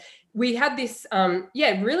 And we had this,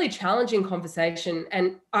 really challenging conversation.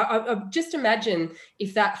 And I just imagine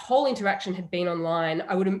if that whole interaction had been online,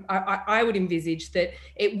 I would envisage that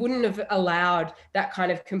it wouldn't have allowed that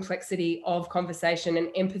kind of complexity of conversation and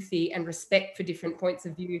empathy and respect for different points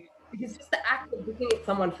of view. Because just the act of looking at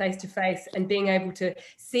someone face to face and being able to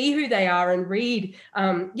see who they are and read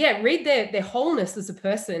their wholeness as a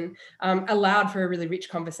person allowed for a really rich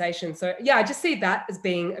conversation. So I just see that as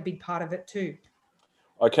being a big part of it too.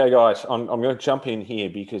 Okay, guys, I'm going to jump in here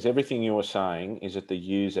because everything you were saying is at the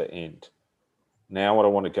user end. Now what I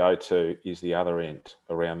want to go to is the other end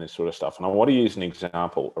around this sort of stuff. And I want to use an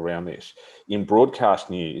example around this. In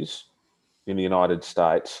broadcast news in the United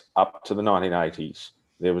States, up to the 1980s,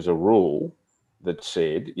 there was a rule that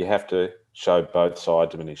said you have to show both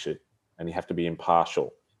sides of an issue and you have to be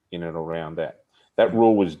impartial in and around that. That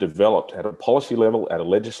rule was developed at a policy level, at a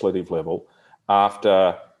legislative level,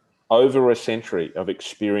 after over a century of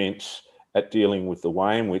experience at dealing with the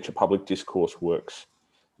way in which a public discourse works.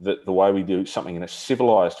 That the way we do something in a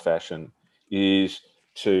civilized fashion is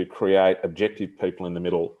to create objective people in the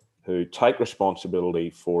middle who take responsibility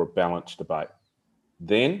for a balanced debate.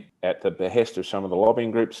 Then, at the behest of some of the lobbying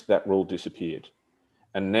groups, that rule disappeared.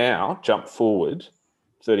 And now, jump forward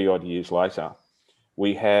 30 odd years later,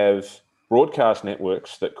 we have broadcast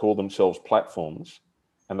networks that call themselves platforms,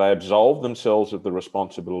 and they absolve themselves of the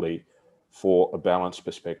responsibility for a balanced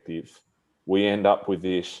perspective. We end up with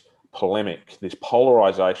this polemic, this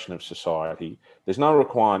polarization of society. There's no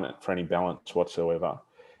requirement for any balance whatsoever.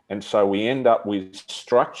 And so we end up with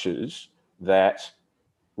structures that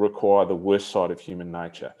require the worst side of human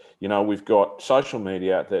nature. We've got social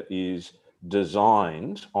media that is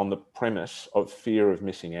designed on the premise of fear of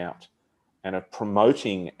missing out and of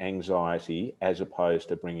promoting anxiety as opposed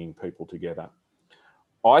to bringing people together.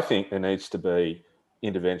 I think there needs to be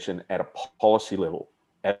intervention at a policy level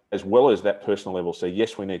as well as that personal level. So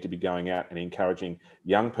yes, we need to be going out and encouraging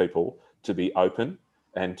young people to be open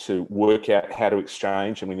and to work out how to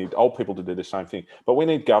exchange, and we need old people to do the same thing. But we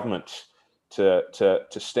need governments to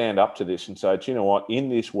stand up to this and say, do you know what? In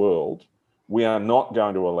this world, we are not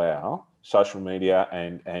going to allow social media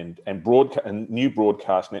and new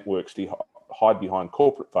broadcast networks to hide behind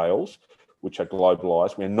corporate veils, which are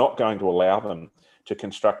globalised. We're not going to allow them to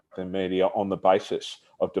construct their media on the basis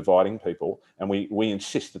of dividing people. And we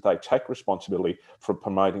insist that they take responsibility for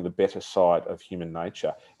promoting the better side of human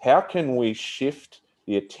nature. How can we shift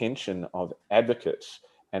the attention of advocates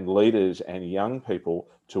and leaders and young people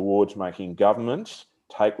towards making governments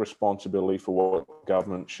take responsibility for what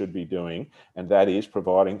government should be doing, and that is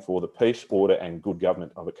providing for the peace, order, and good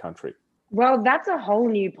government of a country? Well, that's a whole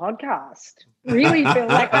new podcast. Really feel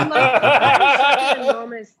like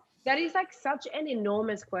that is like such an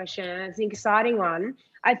enormous question, and it's an exciting one.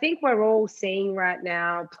 I think we're all seeing right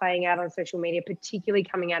now playing out on social media, particularly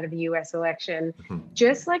coming out of the US election,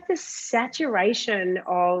 just like the saturation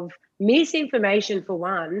of misinformation for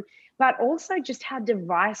one, but also just how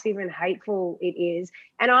divisive and hateful it is.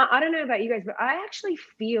 And I don't know about you guys, but I actually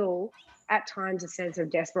feel at times a sense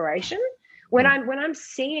of desperation. When I'm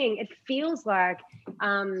seeing, it feels like,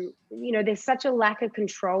 there's such a lack of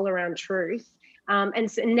control around truth.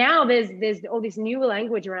 And so now there's all this new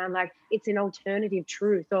language around, like, it's an alternative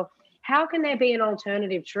truth, or how can there be an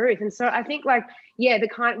alternative truth? And so I think, like,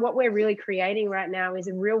 what we're really creating right now is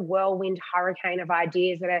a real whirlwind hurricane of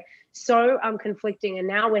ideas that are so conflicting. And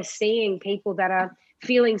now we're seeing people that are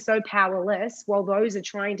feeling so powerless while those are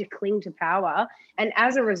trying to cling to power. And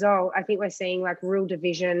as a result, I think we're seeing like real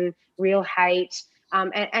division, real hate.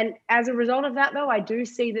 And as a result of that, though, I do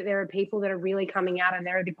see that there are people that are really coming out, and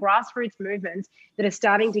there are the grassroots movements that are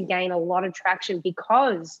starting to gain a lot of traction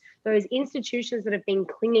because those institutions that have been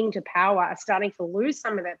clinging to power are starting to lose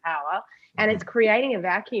some of their power. And it's creating a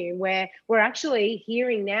vacuum where we're actually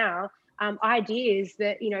hearing now ideas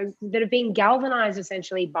that, that have been galvanized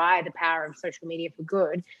essentially by the power of social media for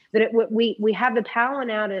good, that we have the power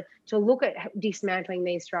now to look at dismantling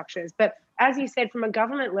these structures. But as you said, from a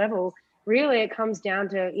government level, really it comes down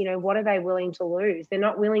to, what are they willing to lose? They're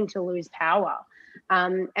not willing to lose power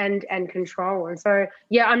and control. And so,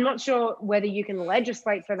 I'm not sure whether you can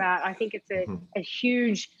legislate for that. I think it's a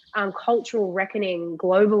huge cultural reckoning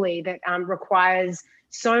globally that requires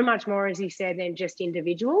so much more, as you said, than just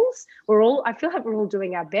individuals. I feel like we're all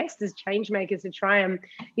doing our best as change makers to try and,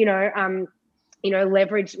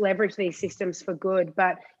 leverage these systems for good.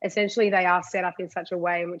 But essentially they are set up in such a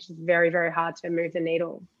way in which is very, very hard to move the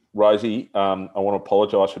needle. Rosie, I want to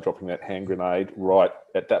apologise for dropping that hand grenade right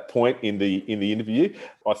at that point in the interview.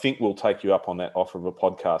 I think we'll take you up on that offer of a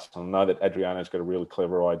podcast. I know that Adriana's got a really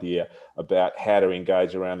clever idea about how to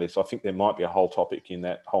engage around this. I think there might be a whole topic in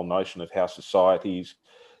that whole notion of how societies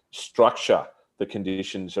structure the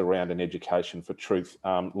conditions around an education for truth.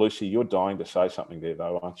 Lucy, you're dying to say something there,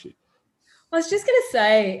 though, aren't you? I was just going to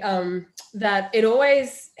say that it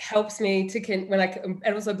always helps me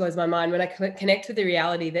it also blows my mind when I connect with the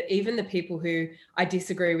reality that even the people who I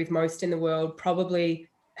disagree with most in the world probably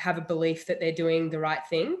have a belief that they're doing the right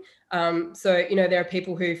thing. So, there are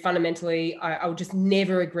people who fundamentally, I would just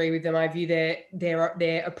never agree with them. I view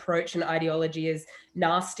their approach and ideology as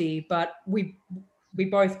nasty, but we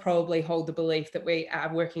both probably hold the belief that we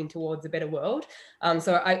are working towards a better world.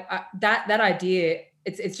 So that idea,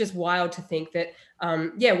 it's just wild to think that,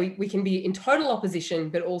 we can be in total opposition,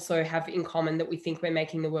 but also have in common that we think we're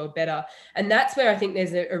making the world better. And that's where I think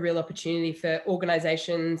there's a real opportunity for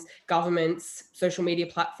organizations, governments, social media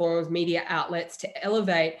platforms, media outlets to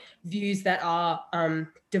elevate views that are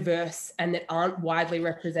diverse and that aren't widely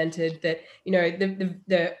represented, that,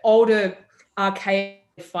 the older archaic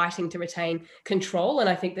fighting to retain control. And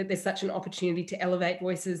I think that there's such an opportunity to elevate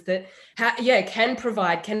voices that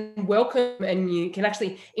can welcome, and you can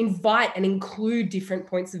actually invite and include different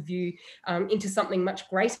points of view into something much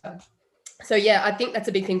greater. So I think that's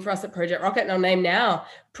a big thing for us at Project Rocket. And I'll name now,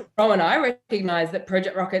 Pro and I recognise that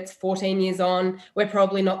Project Rocket's 14 years on. We're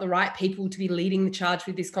probably not the right people to be leading the charge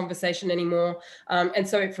with this conversation anymore. And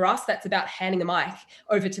so for us, that's about handing the mic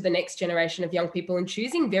over to the next generation of young people and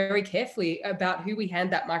choosing very carefully about who we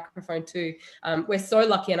hand that microphone to. We're so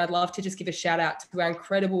lucky, and I'd love to just give a shout out to our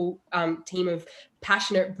incredible team of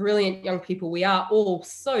passionate, brilliant young people. We are all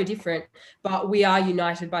so different, but we are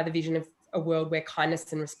united by the vision of a world where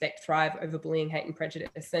kindness and respect thrive over bullying, hate and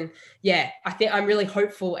prejudice. And I think I'm really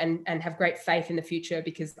hopeful and have great faith in the future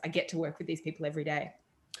because I get to work with these people every day.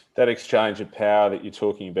 That exchange of power that you're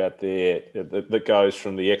talking about there, that goes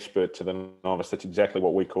from the expert to the novice, that's exactly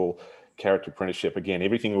what we call character apprenticeship. Again,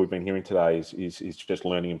 everything we've been hearing today is just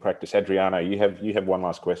learning and practice. Adriano, you have one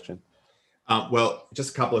last question. Well,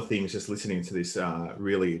 just a couple of things, just listening to this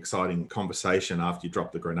really exciting conversation after you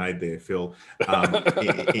dropped the grenade there, Phil,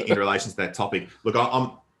 in relation to that topic. Look,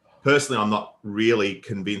 I'm not really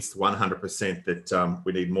convinced 100% that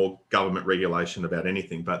we need more government regulation about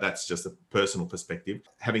anything, but that's just a personal perspective.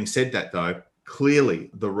 Having said that, though, clearly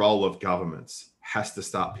the role of governments has to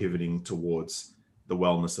start pivoting towards the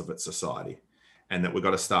wellness of its society, and that we've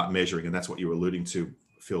got to start measuring. And that's what you were alluding to,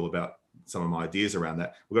 Phil, about some of my ideas around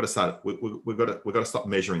that. We've got to stop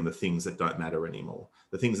measuring the things that don't matter anymore.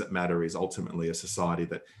 The things that matter is ultimately a society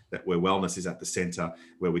that where wellness is at the center,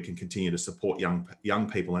 where we can continue to support young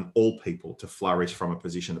people and all people to flourish from a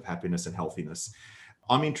position of happiness and healthiness.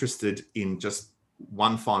 I'm interested in just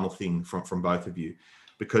one final thing from both of you,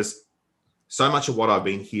 because so much of what I've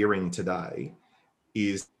been hearing today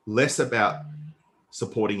is less about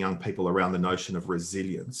supporting young people around the notion of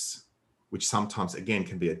resilience, which sometimes, again,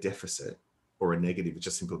 can be a deficit or a negative. It's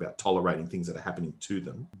just simply about tolerating things that are happening to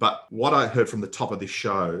them. But what I heard from the top of this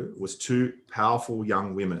show was two powerful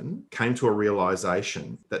young women came to a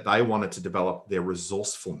realization that they wanted to develop their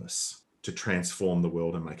resourcefulness to transform the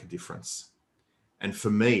world and make a difference. And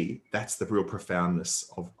for me, that's the real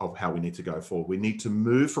profoundness of how we need to go forward. We need to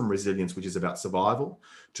move from resilience, which is about survival,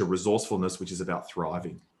 to resourcefulness, which is about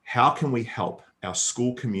thriving. How can we help our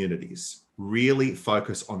school communities really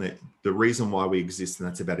focus on the reason why we exist, and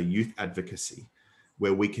that's about a youth advocacy,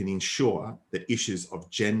 where we can ensure that issues of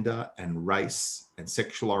gender and race and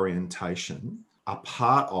sexual orientation are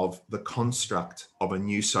part of the construct of a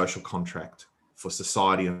new social contract for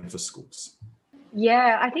society and for schools.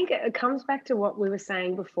 Yeah, I think it comes back to what we were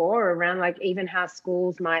saying before around like even how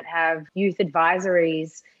schools might have youth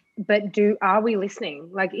advisories, but are we listening?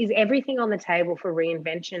 Like, is everything on the table for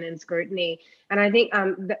reinvention and scrutiny? And I think,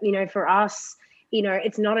 for us,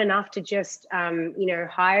 it's not enough to just,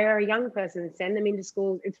 hire a young person, send them into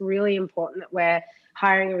schools. It's really important that we're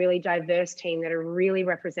hiring a really diverse team that are really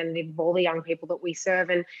representative of all the young people that we serve,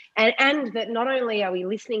 and that not only are we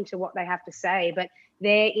listening to what they have to say, but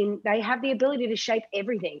they have the ability to shape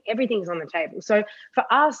everything. Everything's on the table. So for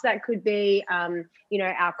us, that could be,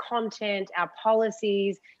 our content, our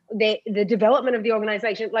policies, the development of the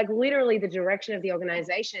organization, like literally the direction of the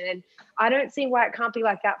organization. And I don't see why it can't be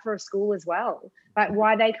like that for a school as well. Like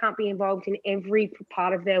why they can't be involved in every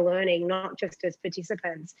part of their learning, not just as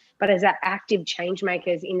participants, but as active change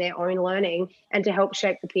makers in their own learning and to help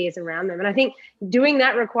shape the peers around them. And I think doing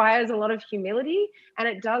that requires a lot of humility, and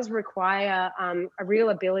it does require a real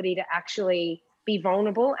ability to actually be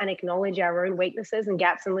vulnerable and acknowledge our own weaknesses and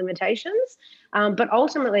gaps and limitations. But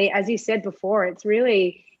ultimately, as you said before, it's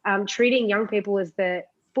really treating young people as the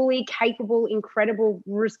fully capable, incredible,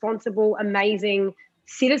 responsible, amazing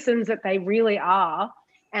citizens that they really are,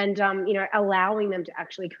 and allowing them to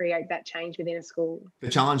actually create that change within a school. The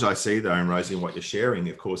challenge I see, though, and Rosie, in what you're sharing,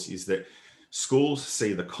 of course, is that schools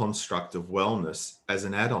see the construct of wellness as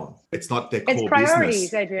an add-on. It's not their core business. It's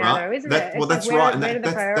priorities, Adriano, right? Isn't it? Well, that's right, and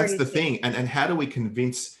that's the thing. And how do we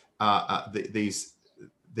convince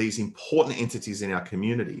these important entities in our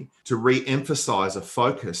community to re-emphasize a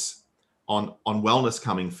focus on wellness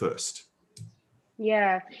coming first?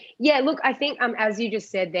 Yeah. Look, I think as you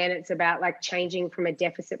just said, then it's about like changing from a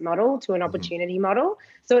deficit model to an opportunity model.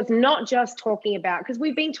 So it's not just talking about, because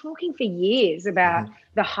we've been talking for years about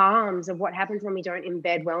the harms of what happens when we don't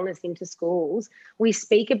embed wellness into schools. We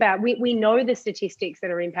speak about, we know the statistics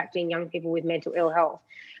that are impacting young people with mental ill health.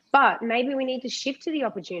 But maybe we need to shift to the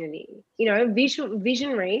opportunity,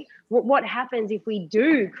 visionary. What happens if we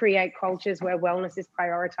do create cultures where wellness is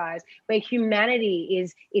prioritized, where humanity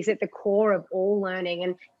is at the core of all learning,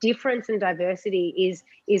 and difference and diversity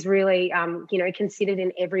is really, considered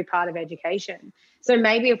in every part of education. So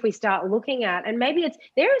maybe if we start looking at, and maybe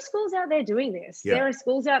there are schools out there doing this. Yeah. There are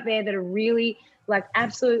schools out there that are really like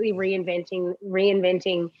absolutely reinventing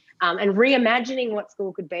and reimagining what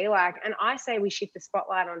school could be like. And I say we shift the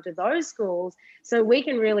spotlight onto those schools so we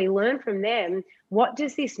can really learn from them. What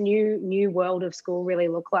does this new world of school really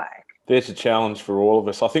look like? There's a challenge for all of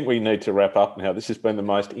us. I think we need to wrap up now. This has been the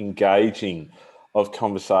most engaging of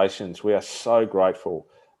conversations. We are so grateful,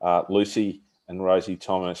 Lucy and Rosie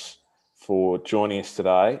Thomas, for joining us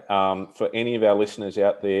today. For any of our listeners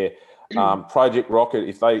out there, Project Rocket,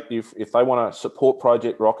 if they want to support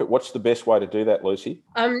Project Rocket, what's the best way to do that, Lucy?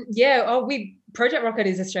 Project Rocket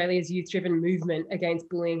is Australia's youth-driven movement against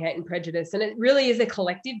bullying, hate and prejudice. And it really is a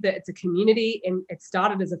collective, that it's a community, and it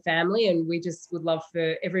started as a family, and we just would love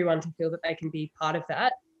for everyone to feel that they can be part of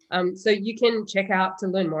that. So you can check out, to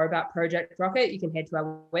learn more about Project Rocket, you can head to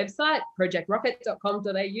our website,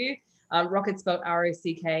 projectrocket.com.au. Rocket spelled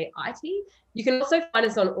ROCKIT. You can also find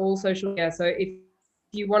us on all social media. So if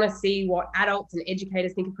you want to see what adults and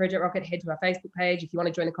educators think of Project Rocket, head to our Facebook page. If you want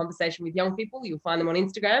to join a conversation with young people, you'll find them on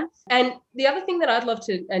Instagram. And the other thing that I'd love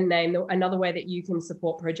to name, another way that you can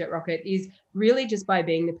support Project Rocket, is really just by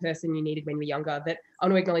being the person you needed when you were younger. That I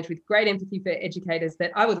want to acknowledge with great empathy for educators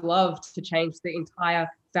that I would love to change the entire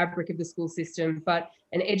fabric of the school system, but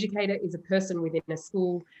an educator is a person within a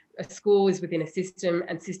school is within a system,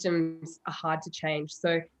 and systems are hard to change.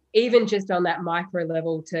 So even just on that micro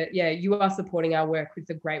level you are supporting our work with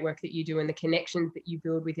the great work that you do and the connections that you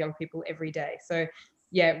build with young people every day. So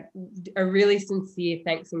a really sincere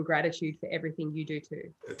thanks and gratitude for everything you do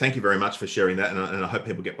too. Thank you very much for sharing that. And I hope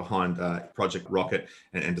people get behind Project Rocket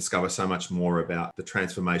and discover so much more about the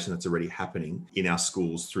transformation that's already happening in our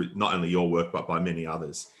schools through not only your work, but by many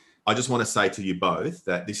others. I just want to say to you both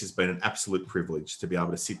that this has been an absolute privilege to be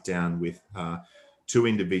able to sit down with two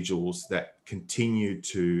individuals that continue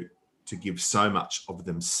to give so much of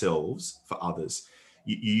themselves for others.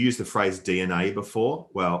 You used the phrase DNA before.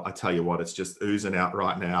 Well, I tell you what, it's just oozing out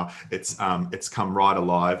right now. It's come right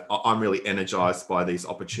alive. I'm really energized by these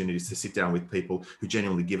opportunities to sit down with people who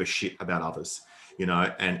genuinely give a shit about others,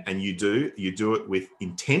 and you do it with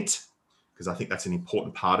intent, because I think that's an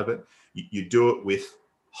important part of it. You do it with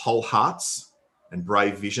whole hearts and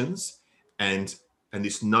brave visions, and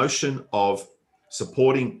this notion of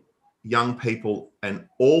supporting young people and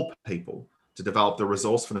all people to develop the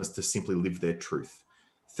resourcefulness to simply live their truth.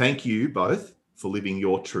 Thank you both for living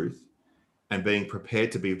your truth and being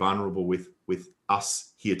prepared to be vulnerable with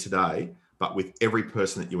us here today, but with every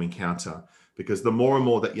person that you encounter. Because the more and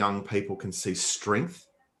more that young people can see strength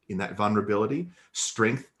in that vulnerability,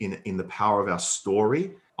 strength in the power of our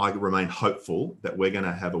story, I remain hopeful that we're going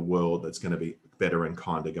to have a world that's going to be better and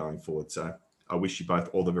kinder going forward. So I wish you both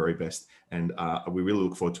all the very best. And we really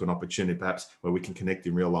look forward to an opportunity perhaps where we can connect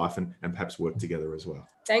in real life and perhaps work together as well.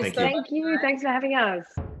 Thank you. Thanks for having us.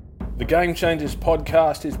 The Game Changers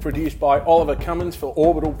podcast is produced by Oliver Cummins for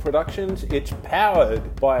Orbital Productions. It's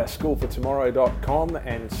powered by schoolfortomorrow.com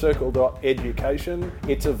and circle.education.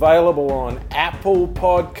 It's available on Apple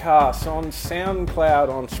Podcasts, on SoundCloud,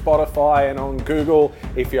 on Spotify and on Google.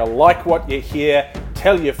 If you like what you hear,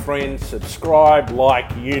 tell your friends, subscribe, like,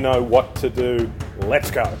 you know what to do. Let's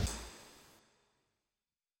go.